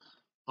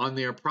on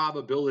their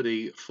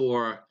probability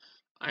for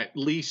at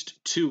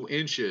least 2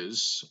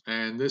 inches,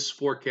 and this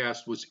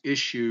forecast was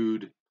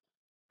issued.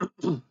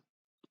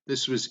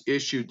 This was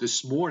issued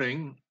this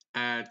morning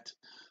at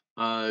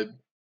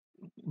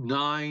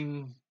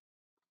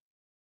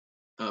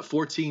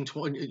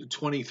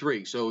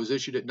 14:23. So it was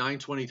issued at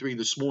 9:23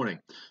 this morning.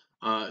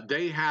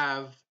 They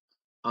have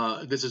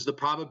this is the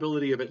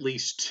probability of at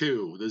least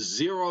 2. The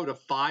 0 to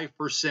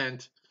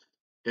 5%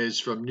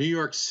 is from New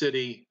York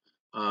City,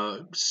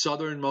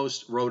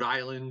 southernmost Rhode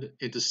Island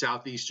into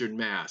southeastern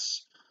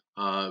Mass.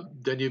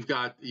 Then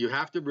you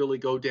have to really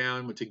go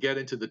down to get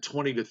into the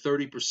 20 to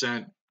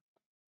 30%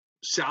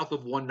 south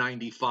of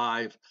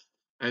 195,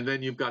 and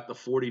then you've got the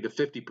 40 to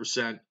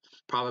 50%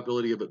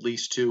 probability of at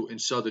least 2 in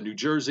southern New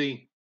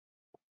Jersey.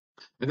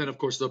 And then, of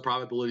course, the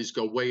probabilities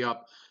go way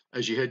up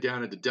as you head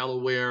down into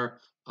Delaware,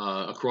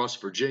 across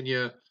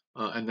Virginia,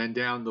 and then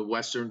down the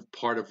western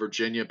part of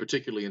Virginia,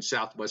 particularly in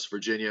southwest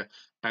Virginia,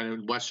 and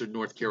in western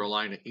North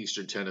Carolina,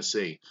 eastern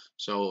Tennessee.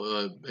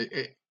 So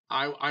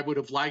I would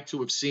have liked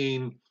to have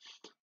seen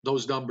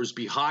those numbers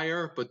be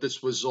higher, but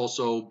this was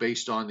also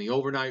based on the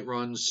overnight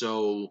runs.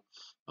 So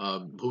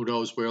who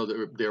knows where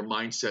their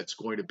mindset's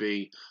going to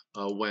be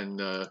when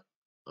the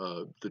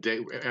day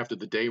after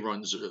the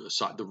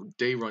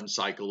day run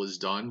cycle is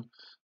done.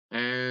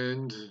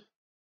 And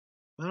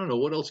I don't know,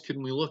 what else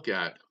can we look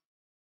at?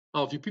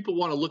 Oh, if you people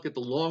want to look at the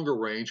longer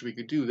range, we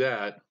could do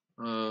that.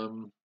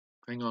 Hang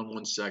on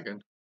one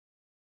second.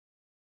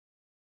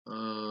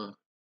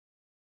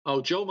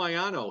 Joe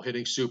Mayano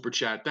hitting super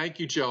chat. Thank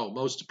you, Joe.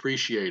 Most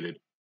appreciated.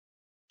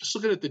 Just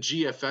looking at the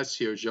GFS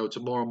here, Joe,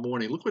 tomorrow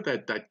morning. Look what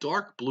that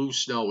dark blue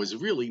snow is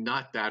really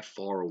not that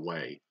far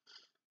away.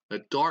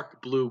 That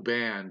dark blue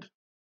band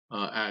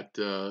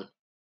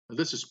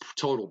this is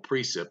total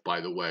precip,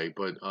 by the way,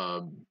 but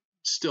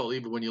still,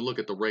 even when you look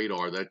at the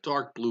radar, that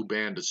dark blue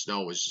band of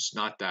snow is just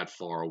not that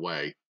far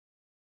away.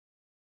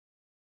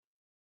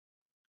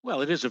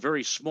 Well, it is a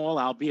very small,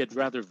 albeit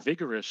rather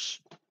vigorous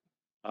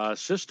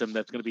system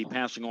that's going to be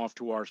passing off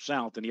to our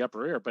south in the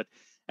upper air. But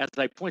as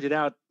I pointed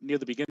out near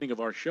the beginning of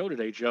our show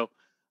today, Joe,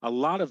 a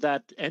lot of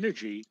that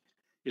energy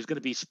is going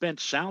to be spent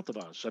south of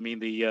us. I mean,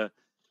 the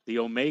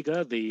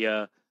Omega,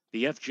 the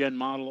FGen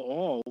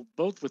model,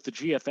 both with the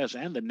GFS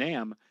and the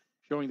NAM,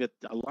 showing that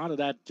a lot of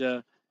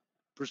that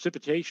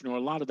precipitation or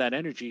a lot of that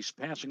energy is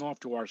passing off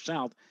to our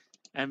south,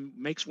 and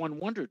makes one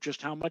wonder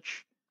just how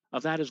much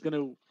of that is going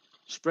to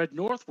spread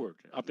northward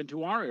up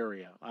into our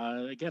area.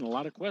 Again, a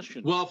lot of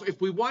questions. Well,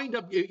 if we wind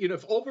up,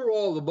 if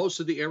overall most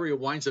of the area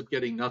winds up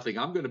getting nothing,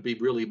 I'm going to be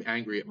really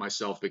angry at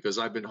myself, because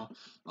I've been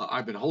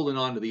holding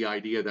on to the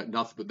idea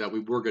that we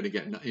were going to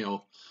get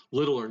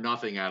little or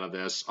nothing out of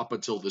this up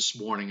until this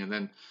morning, and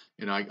then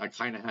I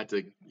kind of had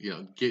to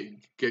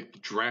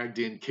get dragged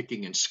in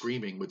kicking and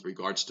screaming with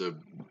regards to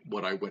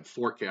what I went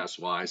forecast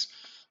wise.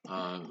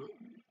 Well,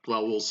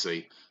 we'll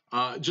see.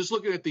 Just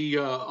looking at the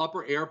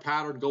upper air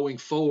pattern going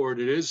forward,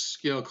 it is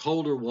a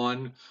colder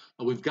one.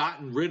 We've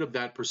gotten rid of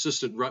that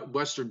persistent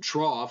western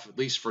trough, at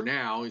least for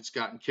now. It's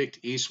gotten kicked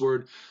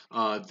eastward.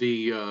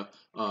 The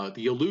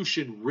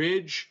Aleutian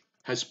Ridge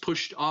has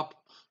pushed up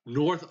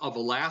north of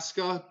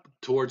Alaska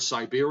towards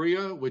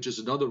Siberia, which is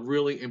another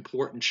really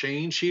important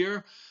change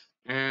here.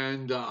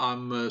 And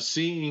I'm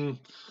seeing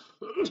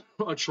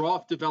a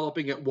trough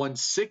developing at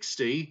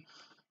 160.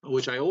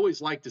 Which I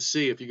always like to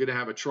see. If you're going to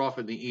have a trough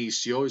in the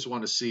east, you always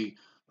want to see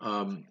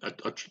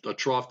a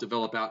trough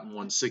develop out in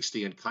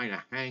 160 and kind of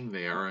hang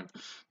there, and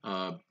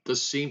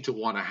does seem to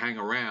want to hang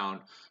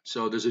around.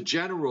 So there's a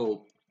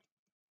general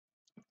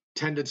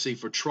tendency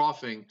for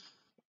troughing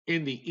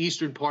in the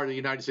eastern part of the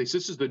United States.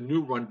 This is the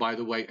new run, by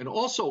the way. And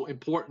also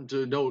important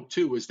to note,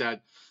 too, is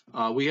that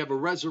we have a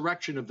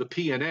resurrection of the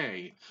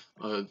PNA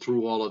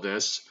through all of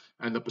this,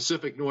 and the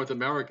Pacific North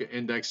America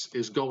Index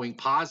is going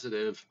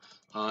positive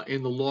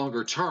in the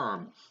longer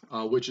term,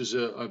 which is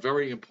a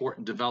very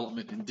important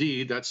development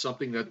indeed. That's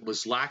something that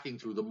was lacking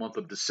through the month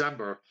of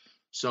December.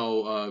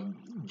 So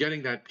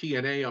getting that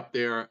PNA up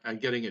there and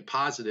getting it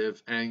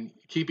positive and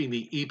keeping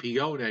the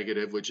EPO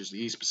negative, which is the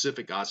East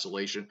Pacific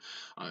Oscillation,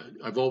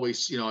 I've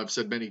always, I've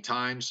said many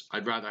times,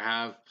 I'd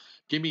rather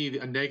give me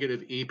a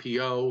negative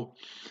EPO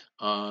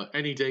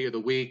any day of the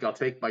week. I'll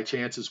take my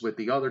chances with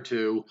the other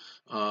two,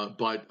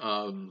 but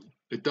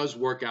it does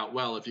work out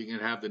well if you can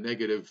have the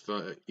negative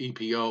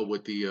EPO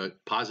with the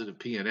positive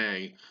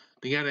PNA.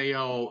 The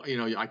NAO,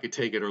 I could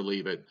take it or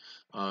leave it.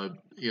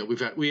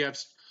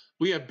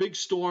 We have big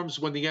storms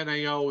when the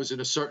NAO is in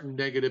a certain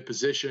negative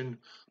position,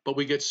 but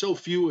we get so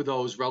few of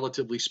those,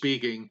 relatively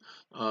speaking.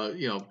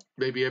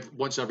 Maybe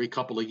once every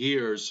couple of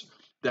years,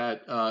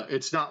 that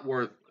it's not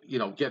worth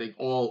getting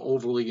all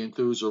overly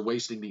enthused or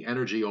wasting the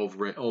energy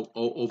over it,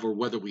 over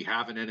whether we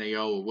have an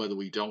NAO or whether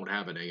we don't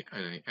have an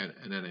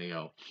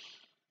NAO.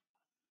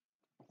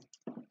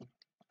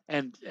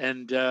 And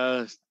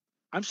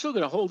I'm still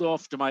going to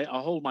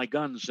hold my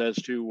guns as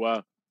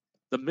to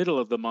the middle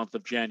of the month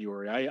of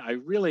January. I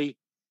really,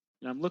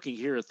 I'm looking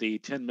here at the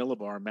 10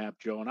 millibar map,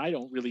 Joe, and I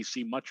don't really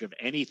see much of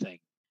anything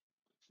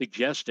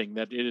suggesting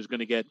that it is going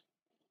to get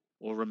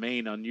or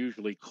remain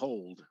unusually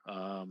cold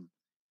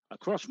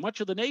across much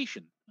of the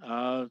nation.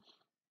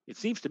 It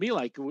seems to me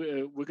like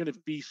we're going to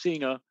be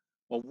seeing a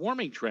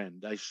warming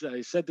trend. I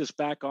said this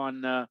back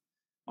on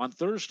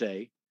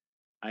Thursday.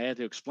 I had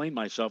to explain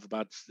myself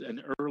about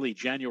an early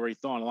January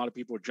thaw, and a lot of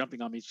people were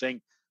jumping on me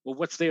saying, "Well,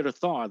 what's there to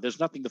thaw? There's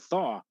nothing to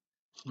thaw."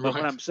 But Right.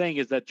 what I'm saying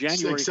is that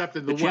except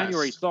in the West.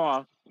 January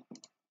thaw,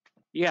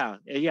 yeah.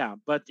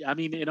 But I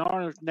mean, in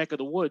our neck of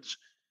the woods,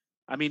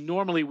 I mean,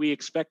 normally we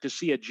expect to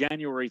see a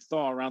January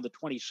thaw around the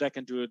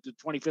 22nd to the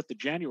 25th of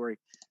January,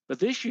 but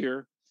this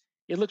year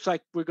it looks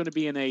like we're going to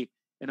be in a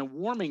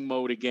warming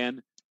mode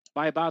again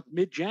by about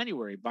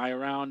mid-January, by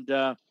around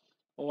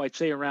I'd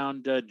say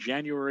around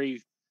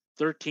January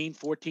 13,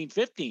 14,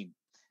 15.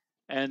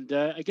 And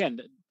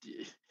again,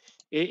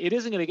 it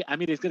isn't going to get, I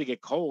mean, it's going to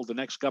get cold the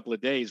next couple of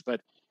days,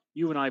 but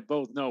you and I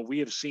both know we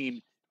have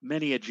seen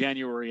many a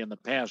January in the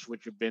past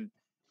which have been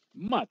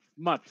much,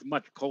 much,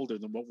 much colder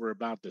than what we're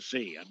about to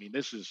see. I mean,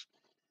 this is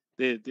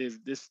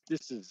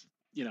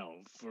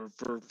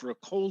for a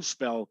cold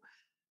spell,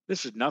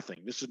 this is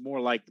nothing. This is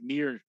more like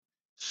near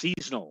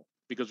seasonal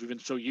because we've been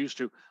so used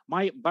to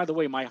by the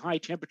way, my high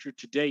temperature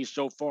today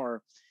so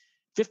far,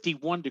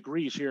 51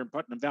 degrees here in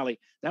Putnam Valley.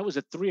 That was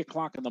at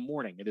 3:00 in the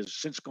morning. It has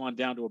since gone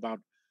down to about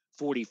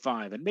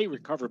 45 and may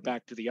recover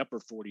back to the upper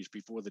 40s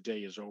before the day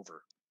is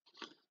over.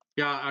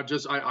 Yeah, I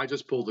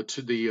just pulled the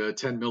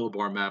 10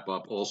 millibar map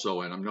up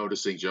also, and I'm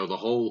noticing, Joe, the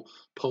whole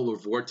polar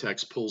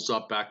vortex pulls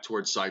up back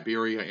towards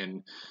Siberia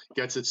and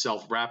gets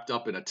itself wrapped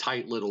up in a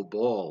tight little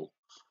ball.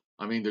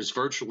 I mean, there's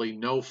virtually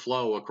no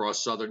flow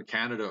across southern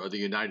Canada or the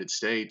United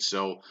States.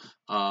 So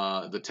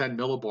the 10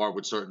 millibar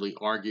would certainly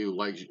argue,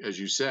 like as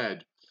you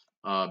said,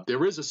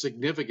 there is a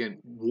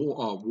significant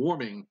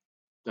warming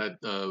that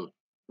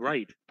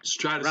right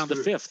around the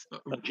 5th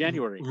of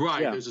January.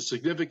 Right, yeah. There's a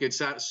significant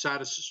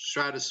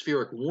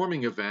stratospheric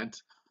warming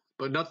event,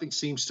 but nothing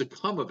seems to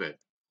come of it.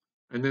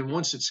 And then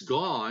once it's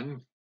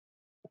gone,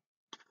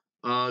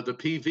 the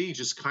PV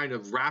just kind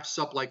of wraps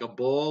up like a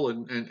ball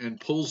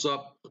and pulls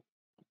up.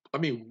 I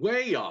mean,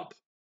 way up.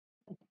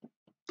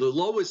 The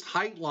lowest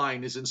height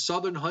line is in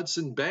southern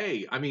Hudson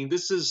Bay. I mean,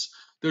 there's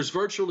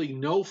virtually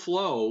no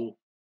flow.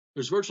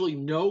 There's virtually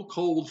no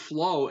cold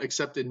flow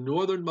except in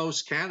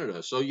northernmost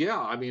Canada. So yeah,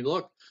 I mean,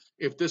 look,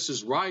 if this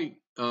is right,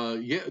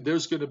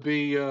 there's going to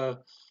be,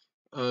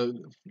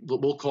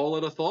 we'll call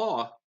it a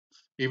thaw.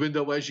 Even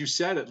though, as you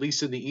said, at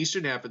least in the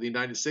eastern half of the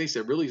United States,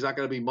 there really is not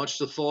going to be much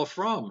to thaw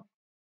from.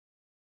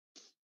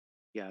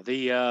 Yeah,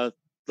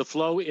 the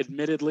flow,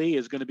 admittedly,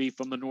 is going to be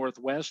from the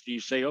northwest. You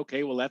say,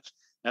 okay, well,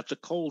 that's a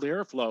cold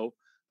airflow,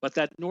 but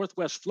that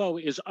northwest flow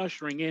is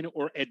ushering in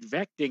or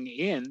advecting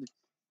in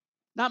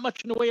not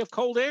much in the way of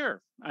cold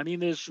air. I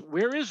mean,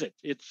 where is it?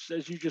 It's,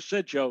 as you just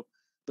said, Joe,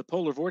 the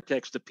polar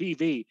vortex, the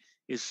PV,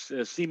 is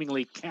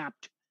seemingly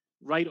capped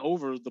right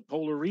over the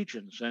polar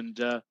regions, and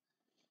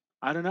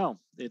I don't know.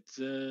 It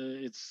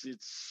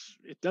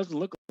doesn't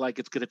look like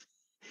it's going to.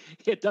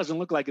 It doesn't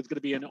look like it's going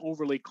to be an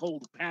overly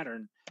cold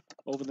pattern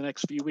over the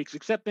next few weeks,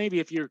 except maybe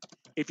if you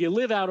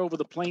live out over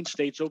the plain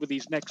states over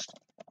this next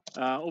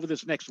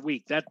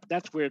week.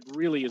 That's where it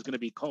really is going to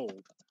be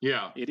cold.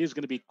 Yeah, it is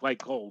going to be quite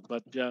cold,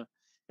 but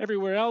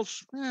everywhere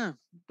else,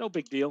 no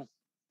big deal.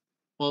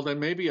 Well, then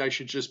maybe I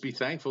should just be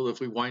thankful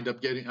if I wind up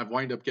getting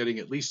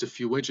at least a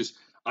few inches.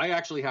 I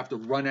actually have to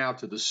run out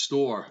to the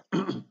store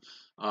to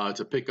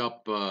pick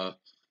up a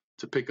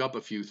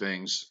few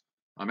things.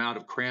 I'm out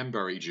of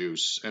cranberry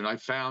juice, and I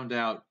found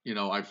out,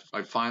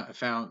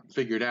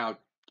 figured out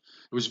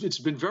it's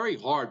been very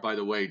hard, by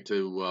the way,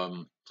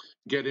 to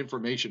get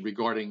information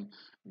regarding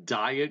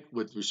diet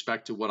with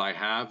respect to what I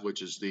have,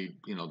 which is the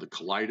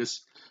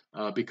colitis,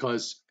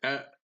 because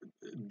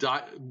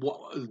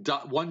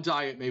one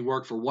diet may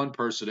work for one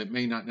person, it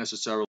may not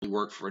necessarily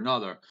work for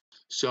another.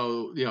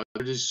 So,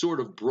 there's sort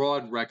of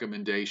broad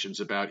recommendations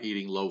about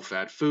eating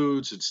low-fat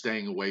foods and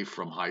staying away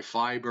from high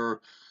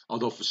fiber.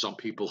 Although for some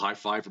people, high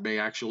fiber may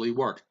actually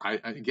work.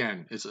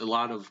 Again, it's a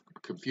lot of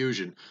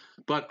confusion.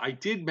 But I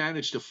did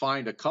manage to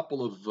find a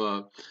couple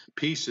of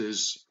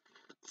pieces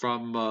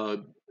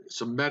from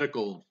some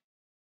medical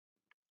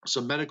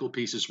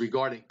pieces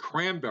regarding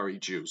cranberry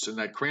juice, and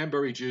that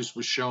cranberry juice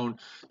was shown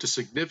to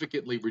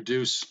significantly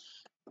reduce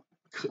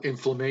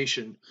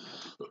inflammation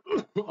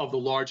of the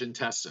large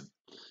intestine.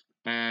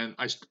 And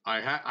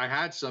I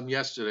had some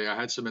yesterday. I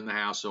had some in the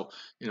house, so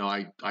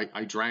I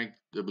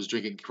was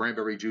drinking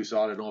cranberry juice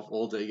on and off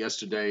all day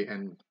yesterday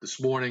and this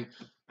morning.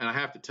 And I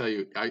have to tell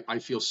you, I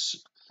feel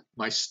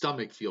my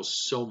stomach feels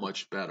so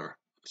much better,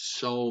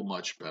 so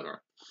much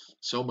better,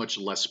 so much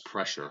less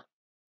pressure.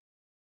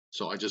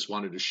 So I just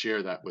wanted to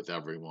share that with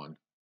everyone.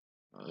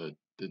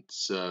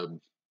 It's been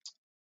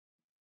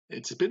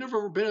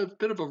a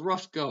bit of a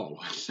rough go.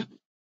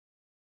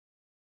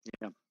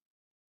 Yeah,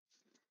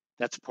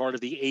 that's part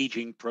of the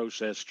aging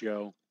process,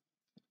 Joe.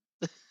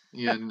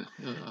 Yeah,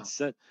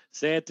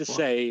 sad to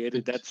say,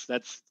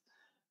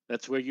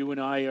 that's where you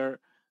and I are.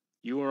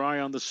 You or I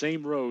on the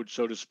same road,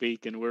 so to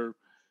speak, and we're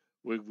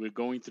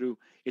going through.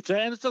 It's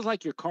just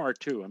like your car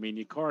too. I mean,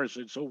 your car is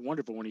it's so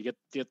wonderful when you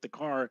get the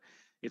car.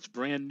 It's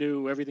brand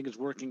new. Everything is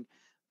working.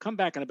 Come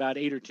back in about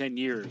 8 or 10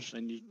 years,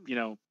 and you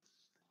know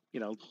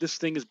this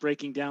thing is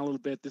breaking down a little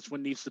bit. This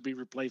one needs to be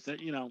replaced.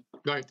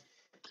 Right.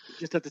 You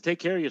just have to take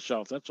care of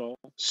yourself. That's all.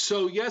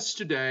 So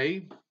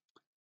yesterday,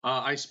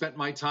 I spent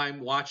my time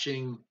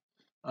watching.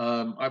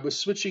 I was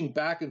switching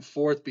back and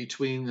forth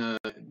between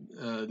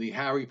the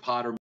Harry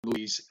Potter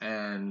movies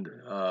and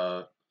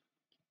the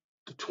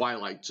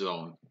Twilight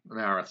Zone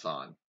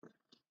marathon.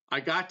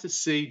 I got to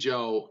see,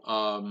 Joe,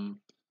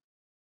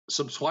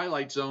 some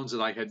Twilight Zones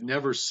that I had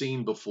never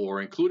seen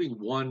before, including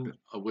one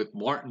with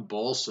Martin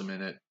Balsam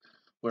in it,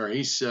 where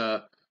he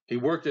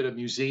worked at a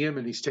museum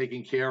and he's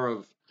taking care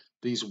of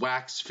these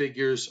wax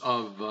figures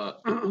of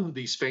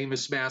these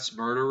famous mass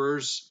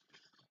murderers,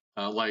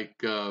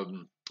 like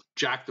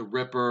Jack the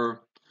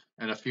Ripper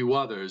and a few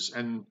others.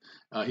 And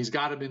he's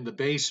got them in the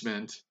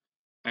basement,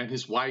 and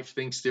his wife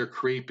thinks they're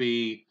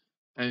creepy.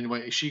 And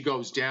when she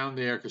goes down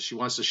there because she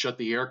wants to shut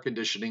the air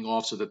conditioning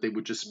off so that they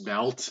would just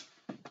melt,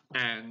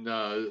 and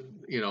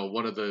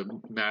one of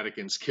the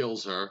mannequins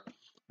kills her,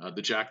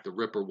 the Jack the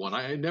Ripper one.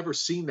 I had never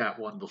seen that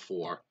one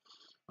before.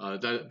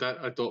 That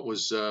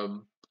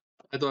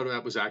I thought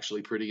that was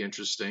actually pretty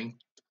interesting.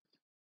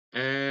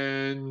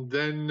 And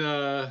then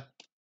there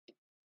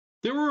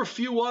were a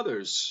few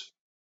others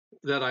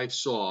that I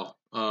saw,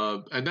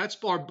 and that's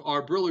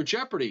our Briller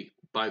Jeopardy,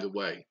 by the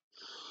way.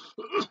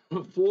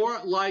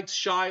 4 likes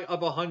shy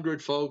of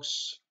 100,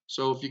 folks.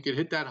 So if you could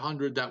hit that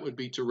 100, that would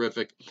be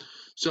terrific.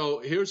 So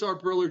here's our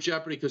Briller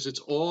Jeopardy, because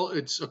it's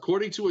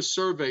according to a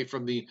survey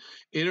from the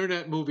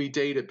Internet Movie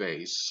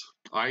Database,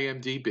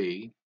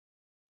 IMDb.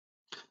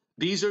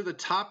 These are the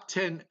top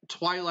 10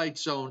 Twilight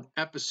Zone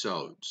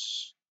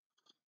episodes.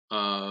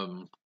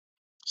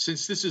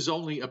 Since this is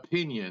only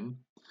opinion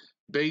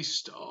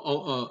based,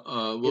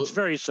 it's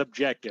very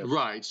subjective,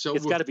 right? So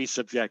it's got to be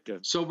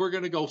subjective. So we're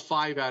going to go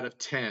 5 out of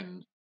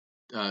 10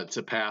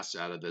 to pass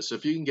out of this. So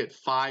if you can get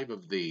 5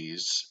 of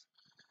these,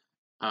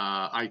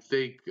 I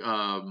think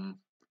that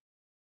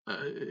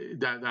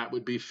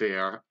would be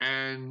fair.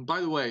 And by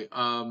the way,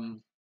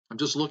 I'm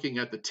just looking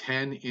at the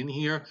 10 in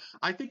here.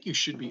 I think you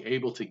should be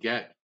able to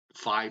get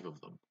 5 of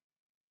them.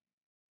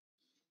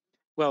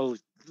 Well,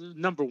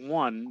 number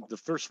one, the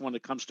first one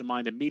that comes to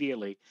mind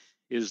immediately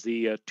is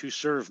the To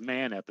Serve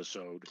Man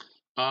episode,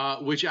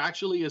 which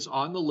actually is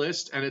on the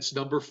list, and it's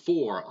number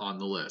 4 on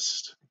the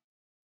list.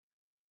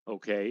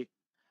 Okay.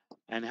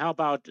 And how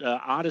about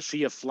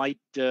Odyssey of Flight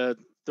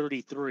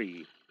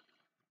 33?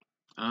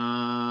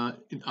 Not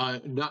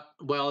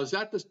well. Is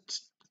that the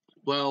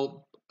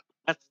well?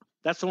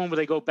 That's the one where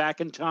they go back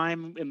in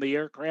time in the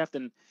aircraft,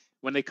 and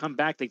when they come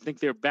back, they think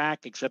they're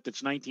back, except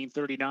it's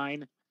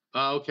 1939.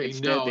 Okay,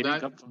 instead,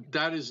 no,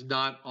 that is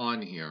not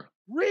on here.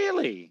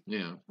 Really?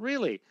 Yeah.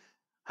 Really?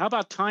 How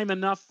about Time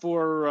Enough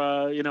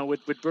for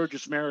with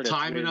Burgess Meredith?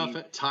 Time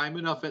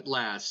enough at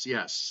last.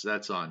 Yes,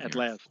 that's on at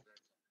here. last.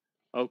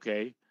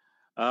 Okay.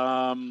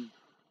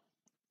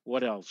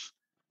 What else?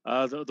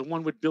 The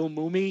one with Bill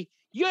Mumy.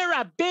 You're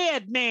a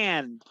bad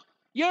man.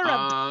 You're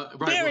a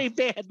very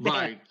bad man.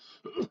 Right.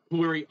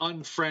 Where he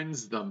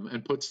unfriends them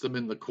and puts them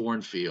in the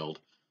cornfield,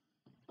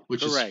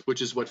 which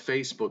is what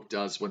Facebook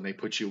does when they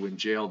put you in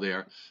jail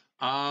there.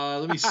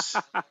 Let me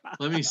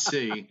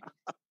see.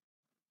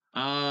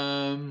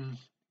 Don't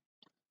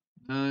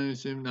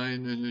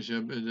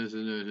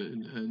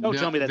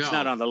tell me that's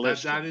not on the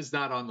list. That is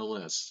not on the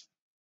list.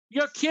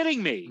 You're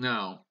kidding me.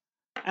 No.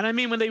 And I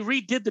mean, when they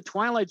redid the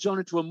Twilight Zone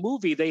into a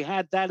movie, they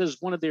had that as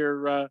one of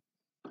their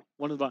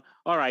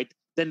all right,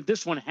 then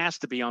this one has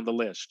to be on the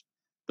list.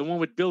 The one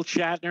with Bill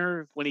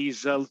Shatner when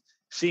he's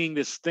seeing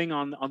this thing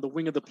on the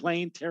wing of the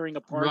plane tearing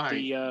apart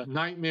the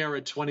Nightmare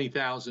at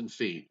 20,000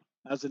 feet.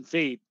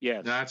 feet.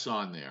 Yes. That's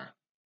on there.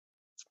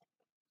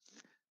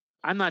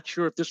 I'm not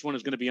sure if this one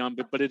is going to be on,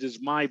 but it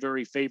is my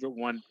very favorite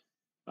one.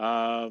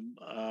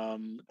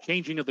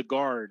 Changing of the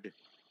Guard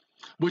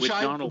with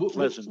Donald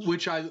Pleasence.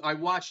 Which I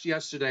watched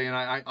yesterday, and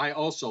I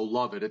also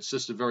love it. It's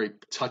just a very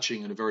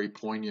touching and a very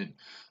poignant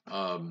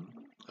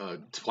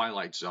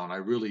Twilight Zone. I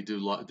really do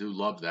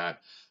love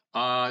that.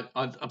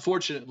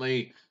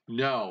 Unfortunately,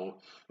 no,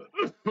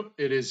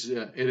 it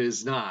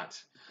is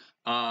not.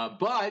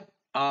 But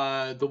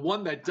the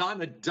one that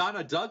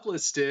Donna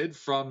Douglas did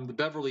from the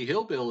Beverly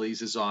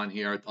Hillbillies is on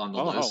here on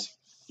the list.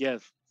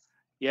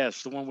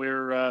 Yes, the one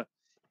where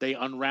they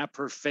unwrap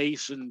her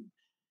face and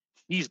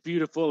he's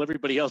beautiful,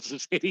 everybody else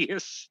is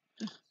hideous.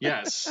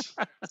 Yes,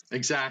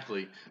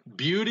 exactly.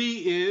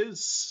 Beauty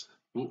is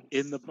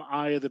in the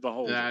eye of the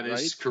beholder. That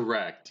is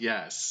correct.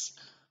 Yes.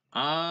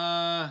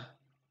 How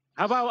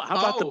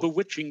about the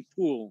Bewitching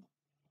Pool?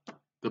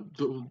 The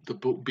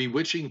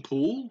Bewitching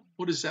Pool?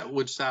 What is that?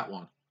 What's that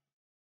one?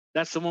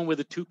 That's the one where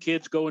the two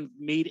kids go and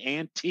meet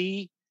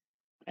Auntie,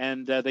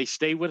 and they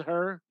stay with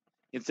her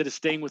instead of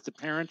staying with the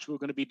parents who are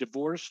going to be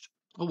divorced.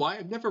 Oh,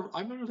 I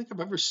don't think I've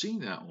ever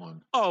seen that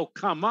one. Oh,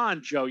 come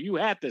on, Joe. You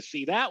had to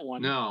see that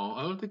one. No,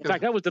 I don't think. In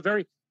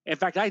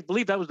fact, I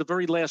believe that was the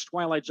very last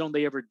Twilight Zone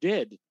they ever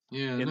did.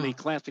 Yeah. The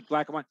classic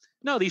black and white.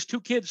 No, these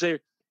two kids,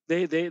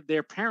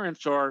 their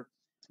parents are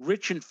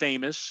rich and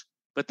famous,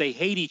 but they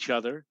hate each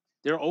other.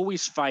 They're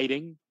always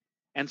fighting.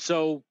 And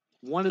so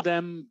both of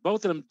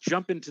them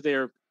jump into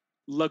their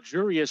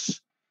luxurious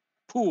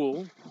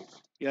pool,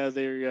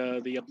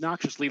 the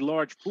obnoxiously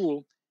large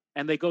pool,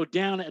 and they go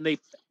down and they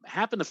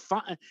happen to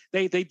find,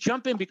 they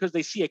jump in because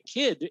they see a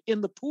kid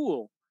in the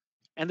pool,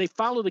 and they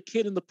follow the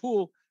kid in the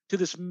pool to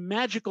this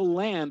magical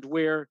land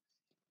where,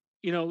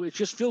 it's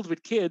just filled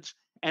with kids,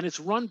 and it's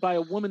run by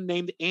a woman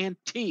named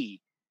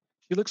Auntie.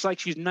 She looks like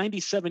she's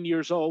 97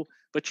 years old,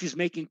 but she's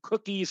making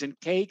cookies and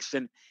cakes,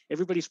 and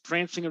everybody's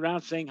prancing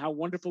around saying how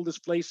wonderful this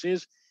place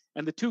is.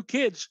 And the two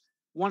kids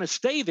want to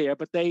stay there,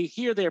 but they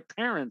hear their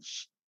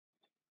parents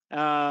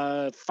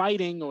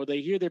fighting, or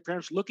they hear their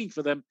parents looking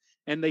for them,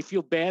 and they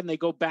feel bad, and they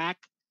go back,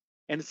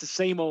 and it's the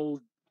same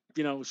old,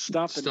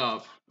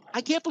 stuff.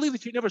 I can't believe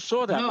that you never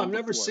saw that. No, I've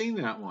never seen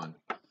that one.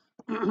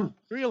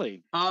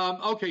 Really?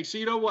 Okay, so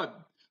you know what?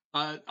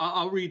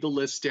 I'll read the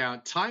list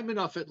down. Time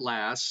Enough at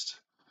Last.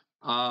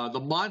 The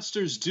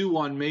Monsters Due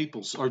on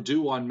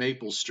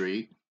Maple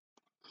Street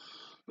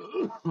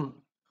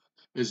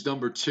is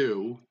number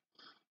 2.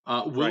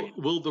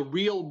 Will the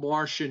Real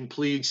Martian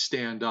Please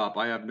Stand Up?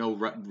 I have no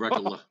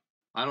recollection.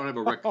 I don't have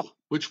a record.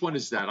 Which one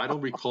is that? I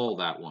don't recall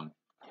that one.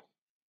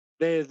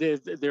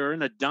 They're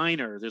in a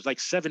diner. There's like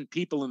 7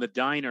 people in the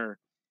diner,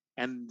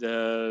 and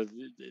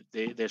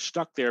they're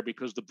stuck there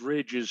because the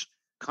bridge is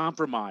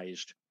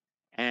compromised,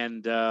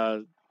 and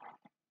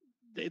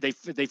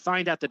they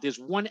find out that there's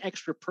one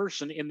extra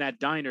person in that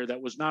diner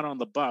that was not on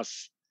the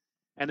bus.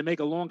 And to make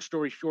a long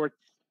story short,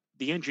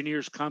 the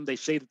engineers come. They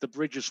say that the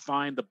bridge is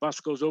fine. The bus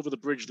goes over the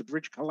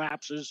bridge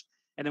collapses,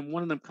 and then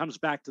one of them comes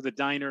back to the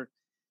diner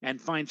and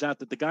finds out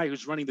that the guy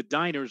who's running the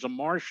diner is a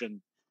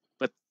Martian,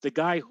 but the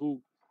guy who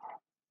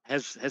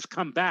has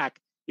come back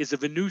is a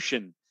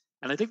Venusian.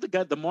 And I think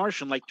the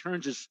Martian like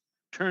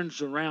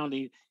turns around,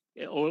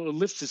 or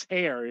lifts his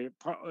hair.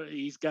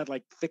 He's got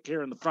like thick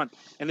hair in the front,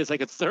 and there's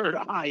like a third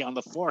eye on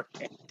the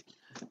forehead.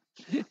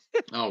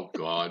 Oh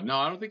God, no!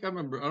 I don't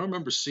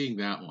remember seeing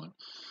that one.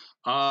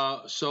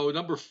 So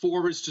number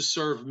 4 is To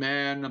Serve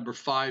Man. Number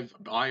 5,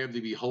 Eye of the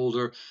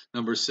Beholder.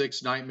 Number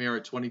 6, Nightmare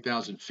at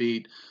 20,000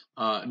 Feet.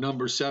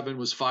 Number 7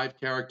 was 5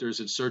 Characters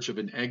in Search of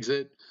an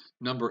Exit.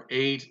 Number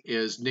 8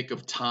 is Nick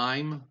of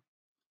Time.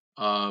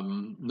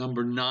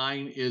 Number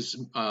 9 is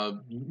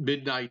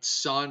Midnight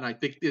Sun. I'm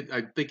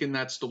thinking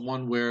that's the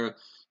one where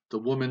the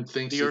woman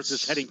thinks the Earth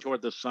is heading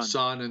toward the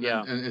sun. And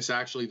it's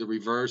actually the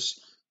reverse.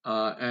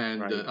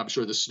 I'm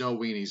sure the Snow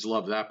Weenies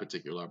love that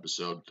particular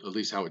episode, at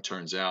least how it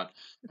turns out.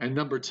 And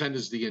number 10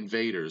 is The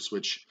Invaders,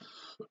 which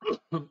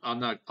I'm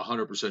not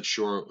 100%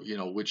 sure,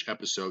 which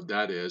episode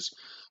that is.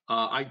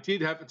 I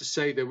did have to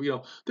say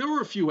that there were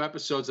a few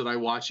episodes that I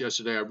watched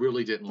yesterday I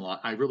really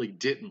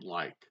didn't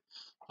like.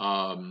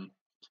 Some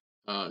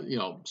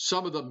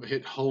of them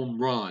hit home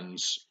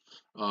runs,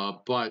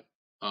 but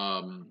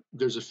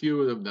there's a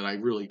few of them that I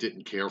really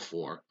didn't care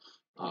for.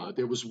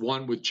 There was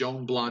one with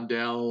Joan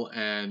Blondell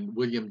and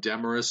William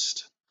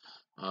Demarest,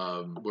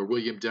 where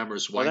William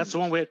Demarest. Well, that's the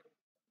one where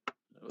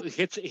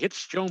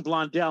hits Joan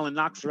Blondell and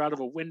knocks her out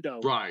of a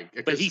window. Right.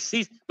 But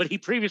he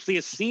previously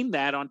has seen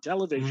that on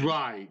television.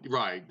 Right.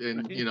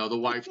 And the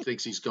wife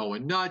thinks he's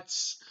going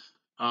nuts.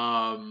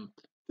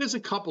 There's a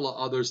couple of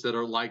others that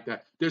are like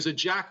that. There's a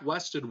Jack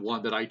Weston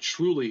one that I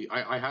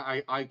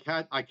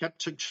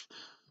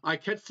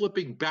kept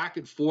flipping back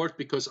and forth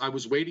because I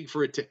was waiting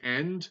for it to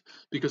end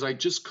because I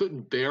just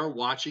couldn't bear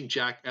watching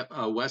Jack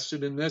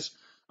Weston in this.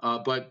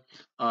 But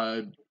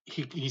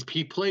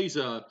he plays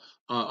a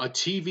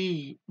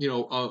TV,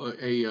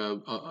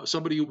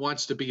 somebody who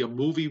wants to be a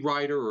movie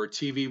writer or a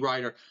TV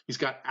writer. He's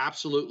got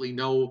absolutely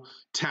no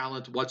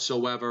talent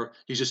whatsoever.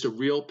 He's just a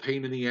real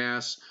pain in the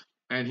ass.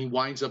 and he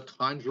winds up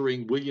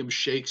conjuring William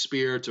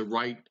Shakespeare to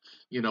write,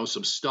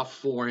 some stuff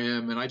for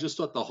him. And I just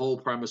thought the whole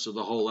premise of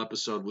the whole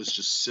episode was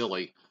just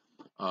silly,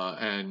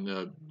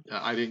 and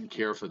I didn't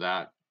care for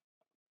that.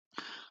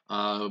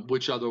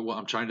 Which other one?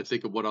 I'm trying to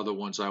think of what other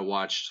ones I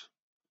watched.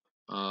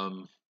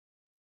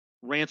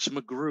 Rance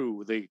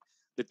McGrew, the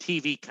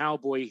TV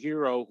cowboy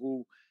hero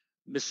who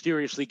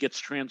mysteriously gets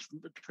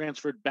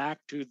transferred back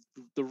to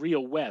the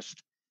real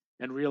West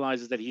and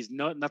realizes that he's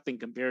nothing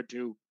compared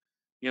to,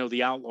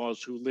 the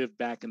outlaws who lived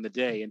back in the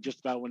day. And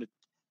just about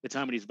the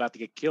time when he's about to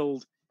get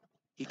killed,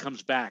 he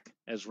comes back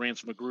as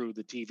Rance McGrew,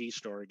 the TV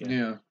star again.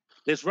 Yeah.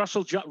 There's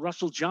Russell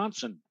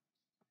Johnson,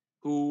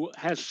 who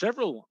has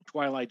several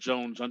Twilight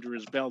Zones under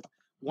his belt.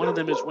 One of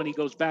them is when he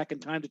goes back in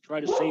time to try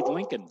to save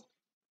Lincoln.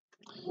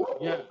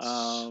 Yes.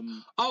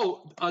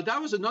 That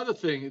was another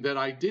thing that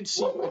I did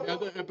see,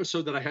 another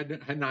episode that I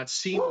had not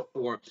seen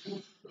before.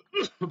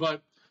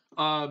 But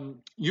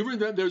you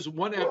remember there's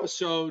one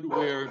episode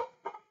where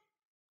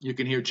you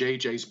can hear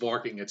JJ's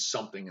barking at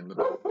something in the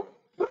background.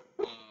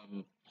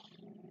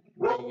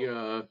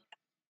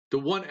 The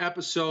one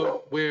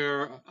episode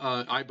where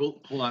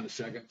hold on a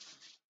second.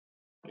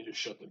 I just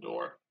shut the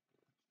door.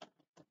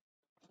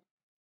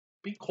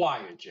 Be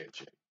quiet,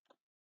 JJ.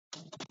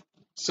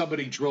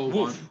 Somebody drove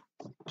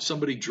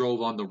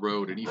on the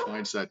road, and he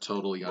finds that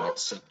totally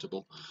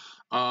unacceptable.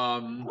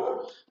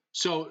 No,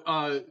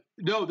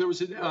 there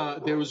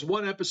was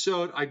one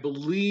episode, I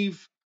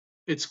believe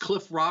it's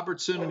Cliff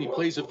Robertson, and he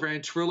plays a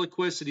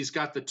ventriloquist, and he's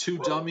got the two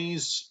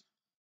dummies,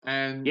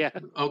 and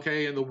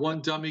and the one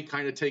dummy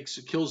kind of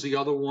kills the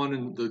other one,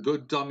 and the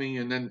good dummy,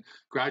 and then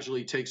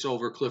gradually takes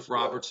over Cliff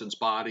Robertson's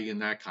body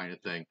and that kind of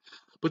thing.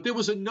 But there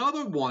was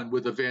another one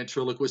with a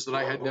ventriloquist that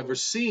I had never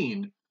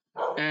seen.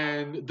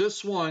 And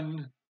this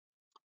one,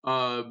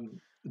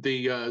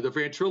 the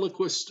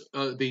ventriloquist,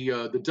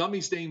 the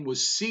dummy's name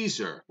was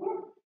Caesar,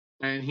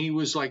 and he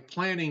was like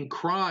planning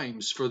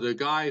crimes for the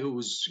guy who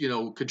was,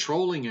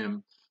 controlling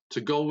him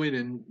to go in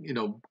and,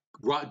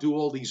 do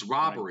all these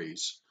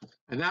robberies. Right.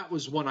 And that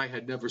was one I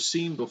had never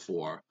seen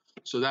before.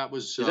 So that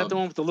was. Is that the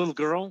one with the little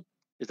girl?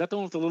 Is that the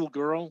one with the little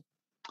girl?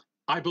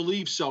 I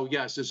believe so.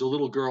 Yes, there's a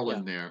little girl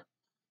in there.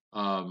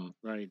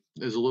 Right.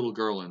 There's a little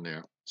girl in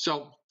there.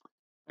 So.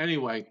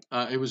 Anyway,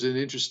 it was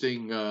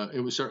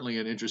certainly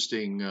an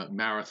interesting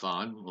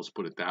marathon. Let's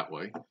put it that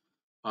way.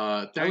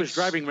 I was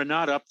driving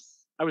Renata up.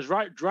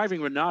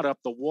 Driving Renata up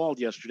the wall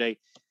yesterday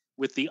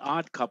with the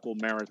Odd Couple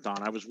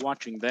marathon. I was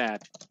watching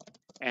that,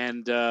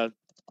 and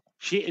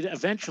she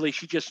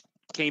just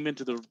came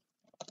into the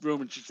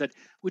room and she said,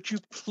 "Would you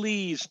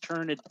please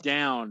turn it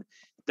down?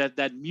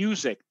 That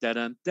music,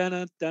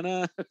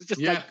 just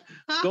like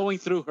going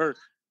through her.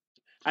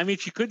 I mean,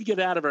 she couldn't get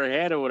it out of her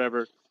head or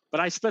whatever." But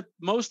I spent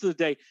most of the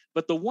day.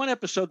 But the one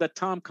episode that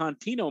Tom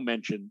Contino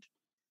mentioned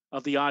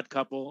of The Odd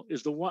Couple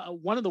is the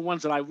one of the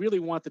ones that I really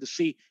wanted to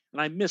see,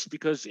 and I missed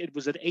because it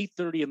was at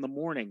 8:30 in the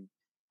morning,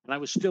 and I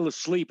was still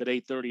asleep at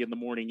 8:30 in the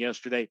morning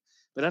yesterday.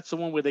 But that's the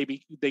one where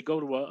they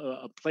go to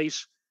a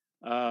place.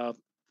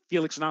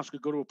 Felix and Oscar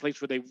go to a place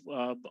where they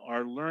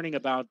are learning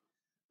about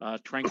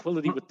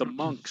tranquility with the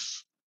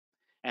monks,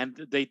 and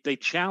they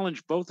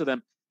challenge both of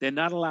them. They're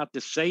not allowed to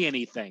say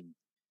anything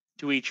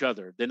to each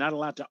other. They're not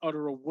allowed to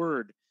utter a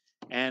word.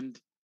 And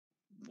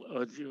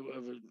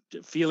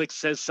Felix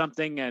says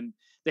something, and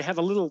they have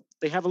a little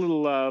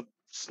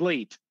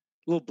slate,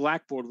 a little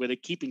blackboard where they're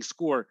keeping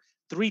score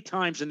 3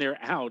 times and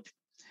they're out.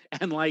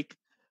 And like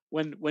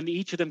when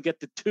each of them get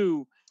to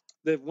 2,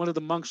 one of the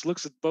monks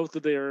looks at both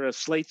of their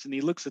slates, and he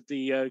looks at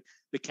the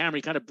camera.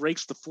 He kind of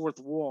breaks the fourth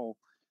wall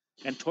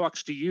and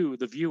talks to you,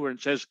 the viewer,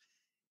 and says,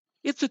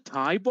 "It's a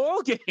tie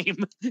ball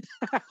game."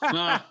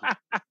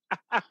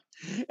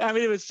 I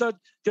mean, it was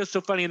just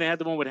so funny. And they had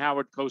the one with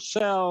Howard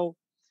Cosell,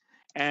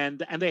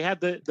 and they had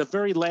the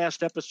very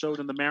last episode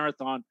in the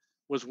marathon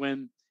was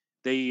when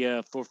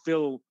they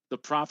fulfill the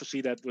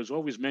prophecy that was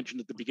always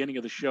mentioned at the beginning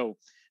of the show.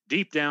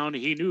 Deep down,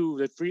 he knew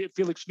that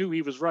Felix knew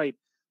he was right,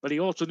 but he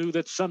also knew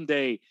that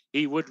someday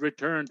he would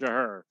return to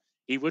her.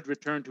 He would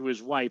return to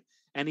his wife,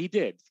 and he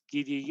did.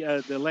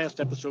 The last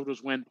episode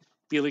was when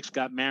Felix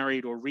got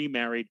married or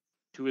remarried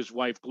to his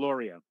wife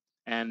Gloria,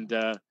 and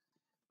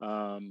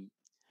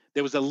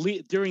there was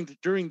during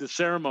the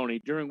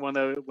ceremony, when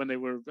they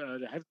were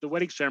the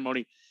wedding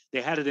ceremony,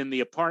 they had it in the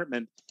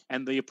apartment,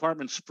 and the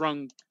apartment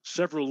sprung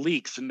several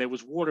leaks, and there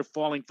was water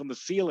falling from the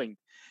ceiling,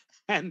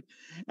 and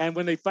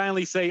when they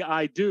finally say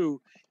 "I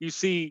do," you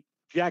see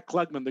Jack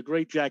Klugman, the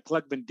great Jack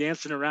Klugman,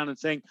 dancing around and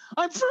saying,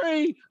 "I'm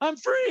free, I'm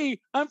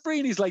free, I'm free,"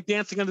 and he's like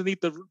dancing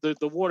underneath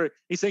the water.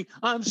 He's saying,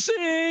 "I'm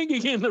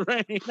singing in the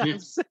rain." I'm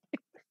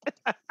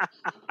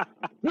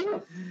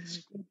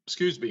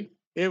Excuse me.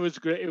 It was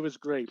great. It was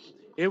great.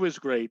 It was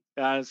great.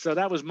 So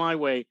that was my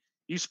way.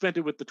 You spent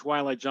it with the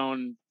Twilight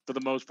Zone for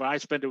the most part. I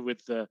spent it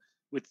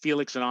with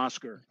Felix and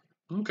Oscar.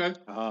 Okay.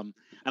 And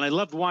I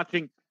loved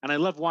watching. And I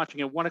loved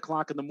watching at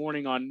 1:00 in the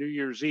morning on New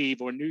Year's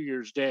Eve or New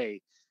Year's Day.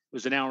 It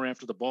was an hour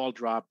after the ball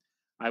dropped.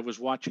 I was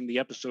watching the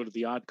episode of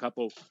The Odd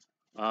Couple,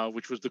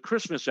 which was the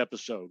Christmas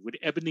episode with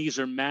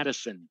Ebenezer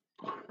Madison.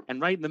 And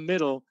right in the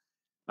middle,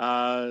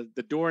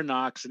 the door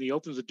knocks, and he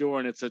opens the door,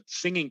 and it's a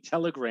singing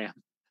telegram.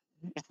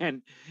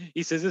 And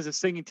he says, "This is a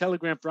singing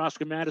telegram for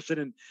Oscar Madison."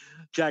 And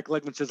Jack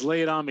Klugman says,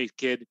 "Lay it on me,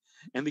 kid."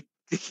 And the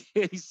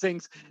kid, he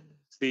sings,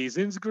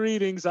 "Season's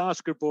greetings,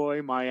 Oscar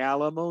boy. My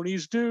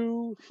alimony's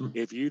due.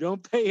 If you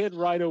don't pay it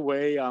right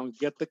away, I'll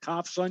get the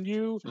cops on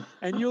you,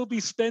 and you'll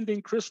be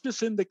spending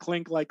Christmas in the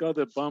clink like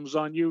other bums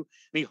on you."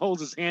 And he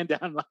holds his hand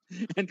down,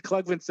 and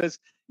Klugman says,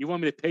 "You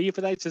want me to pay you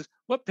for that?" He says,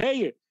 "What pay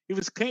you?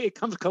 It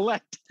comes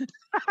collect."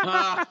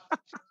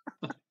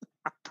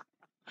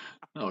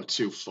 Oh,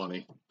 too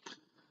funny.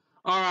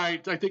 All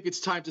right, I think it's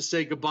time to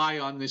say goodbye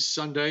on this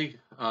Sunday.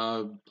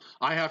 I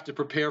have to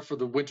prepare for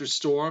the winter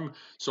storm,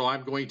 so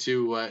I'm going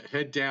to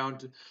head down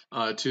to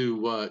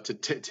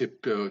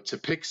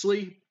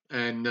Pixley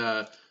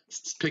and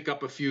pick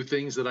up a few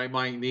things that I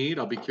might need.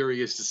 I'll be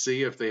curious to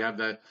see if they have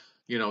that,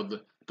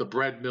 the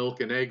bread,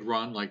 milk, and egg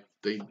run like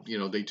they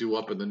do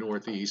up in the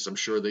Northeast. I'm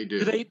sure they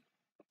do.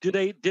 Do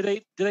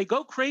they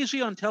go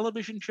crazy on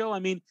television show? I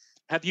mean,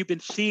 have you been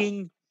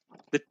seeing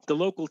the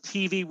local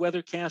TV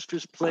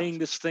weathercasters playing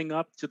this thing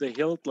up to the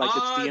hilt like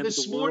it's the end of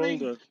the morning,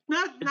 world?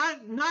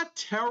 Not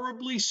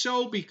terribly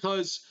so,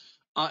 because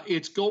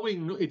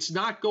it's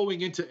not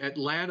going into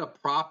Atlanta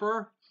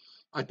proper.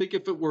 I think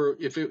if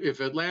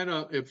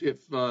Atlanta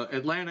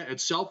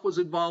itself was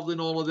involved in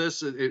all of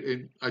this,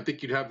 I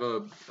think you'd have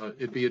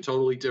it'd be a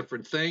totally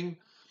different thing.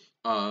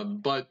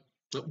 But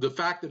the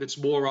fact that it's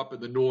more up in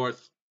the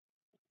north,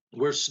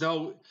 where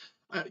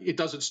it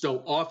doesn't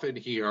snow often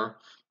here,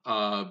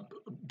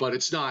 but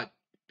it's not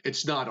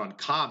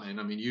uncommon.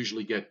 I mean,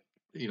 usually get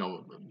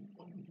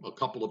a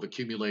couple of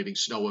accumulating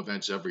snow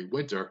events every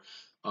winter,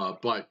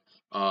 but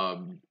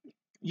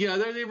yeah,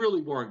 they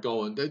really weren't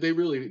going. They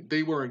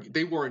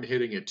weren't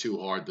hitting it too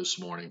hard this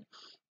morning.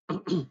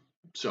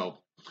 So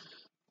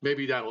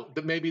maybe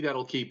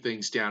that'll keep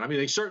things down. I mean,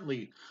 they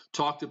certainly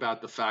talked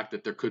about the fact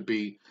that there could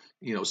be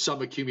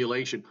some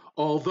accumulation.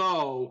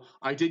 Although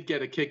I did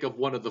get a kick of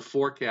one of the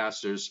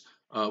forecasters,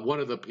 one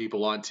of the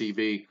people on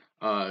TV,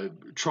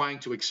 trying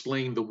to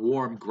explain the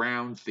warm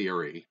ground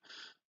theory,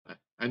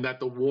 and that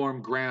the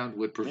warm ground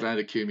would prevent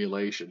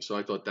accumulation. So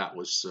I thought that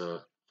was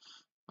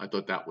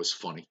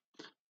funny.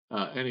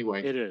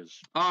 Anyway, it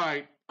is. All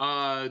right,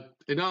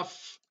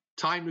 enough.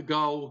 Time to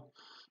go.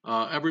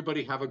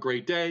 Everybody have a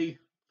great day.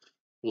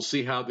 We'll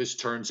see how this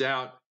turns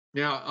out.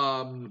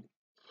 Now,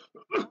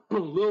 a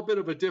little bit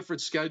of a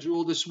different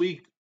schedule this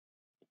week,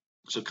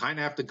 so kind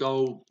of have to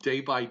go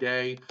day by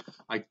day.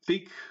 I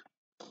think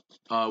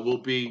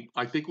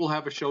we'll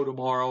have a show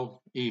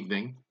tomorrow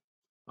evening.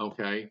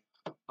 Okay.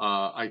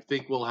 I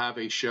think we'll have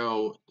a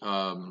show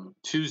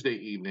Tuesday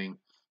evening,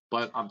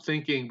 but I'm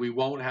thinking we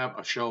won't have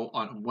a show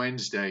on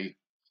Wednesday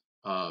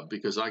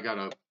because I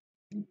got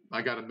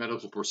a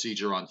medical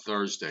procedure on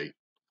Thursday,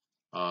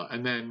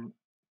 and then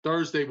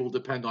Thursday will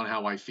depend on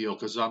how I feel,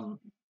 because I'm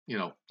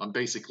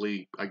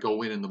basically, I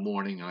go in the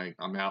morning,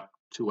 I'm out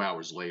 2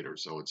 hours later,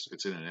 so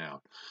it's in and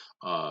out.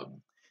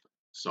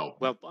 So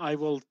well, I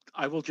will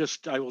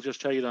just tell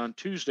you that on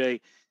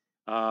Tuesday,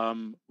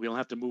 we'll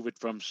have to move it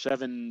from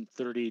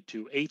 7:30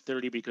 to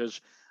 8:30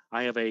 because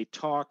I have a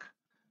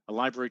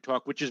library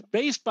talk, which is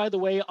based, by the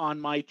way,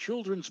 on my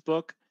children's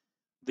book,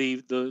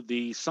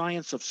 the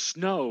Science of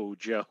Snow,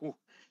 Joe.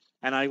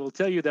 And I will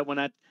tell you that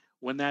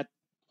when that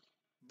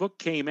book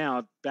came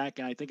out back,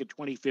 I think in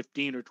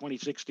 2015 or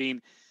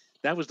 2016,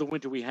 that was the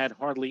winter we had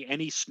hardly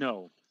any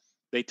snow.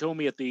 They told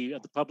me at the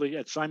public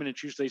at Simon &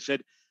 Schuster, they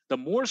said, the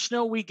more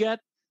snow we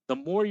get, the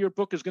more your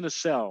book is going to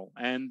sell.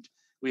 And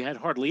we had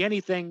hardly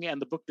anything,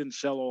 and the book didn't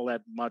sell all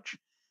that much.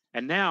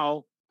 And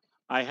now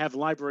I have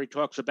library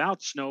talks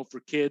about snow for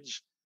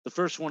kids. The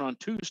first one on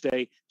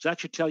Tuesday, so that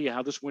should tell you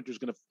how this winter is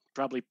going to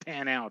probably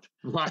pan out.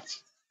 Right.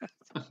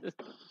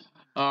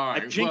 All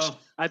right.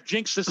 I've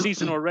jinxed the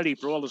season already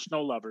for all the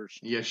snow lovers.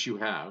 Yes, you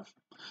have.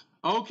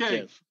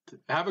 Okay. Yes.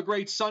 Have a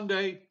great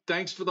Sunday.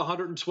 Thanks for the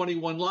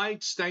 121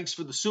 likes. Thanks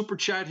for the super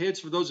chat hits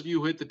for those of you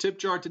who hit the tip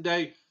jar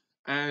today.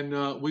 And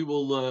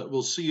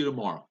we'll see you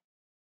tomorrow.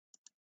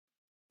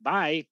 Bye.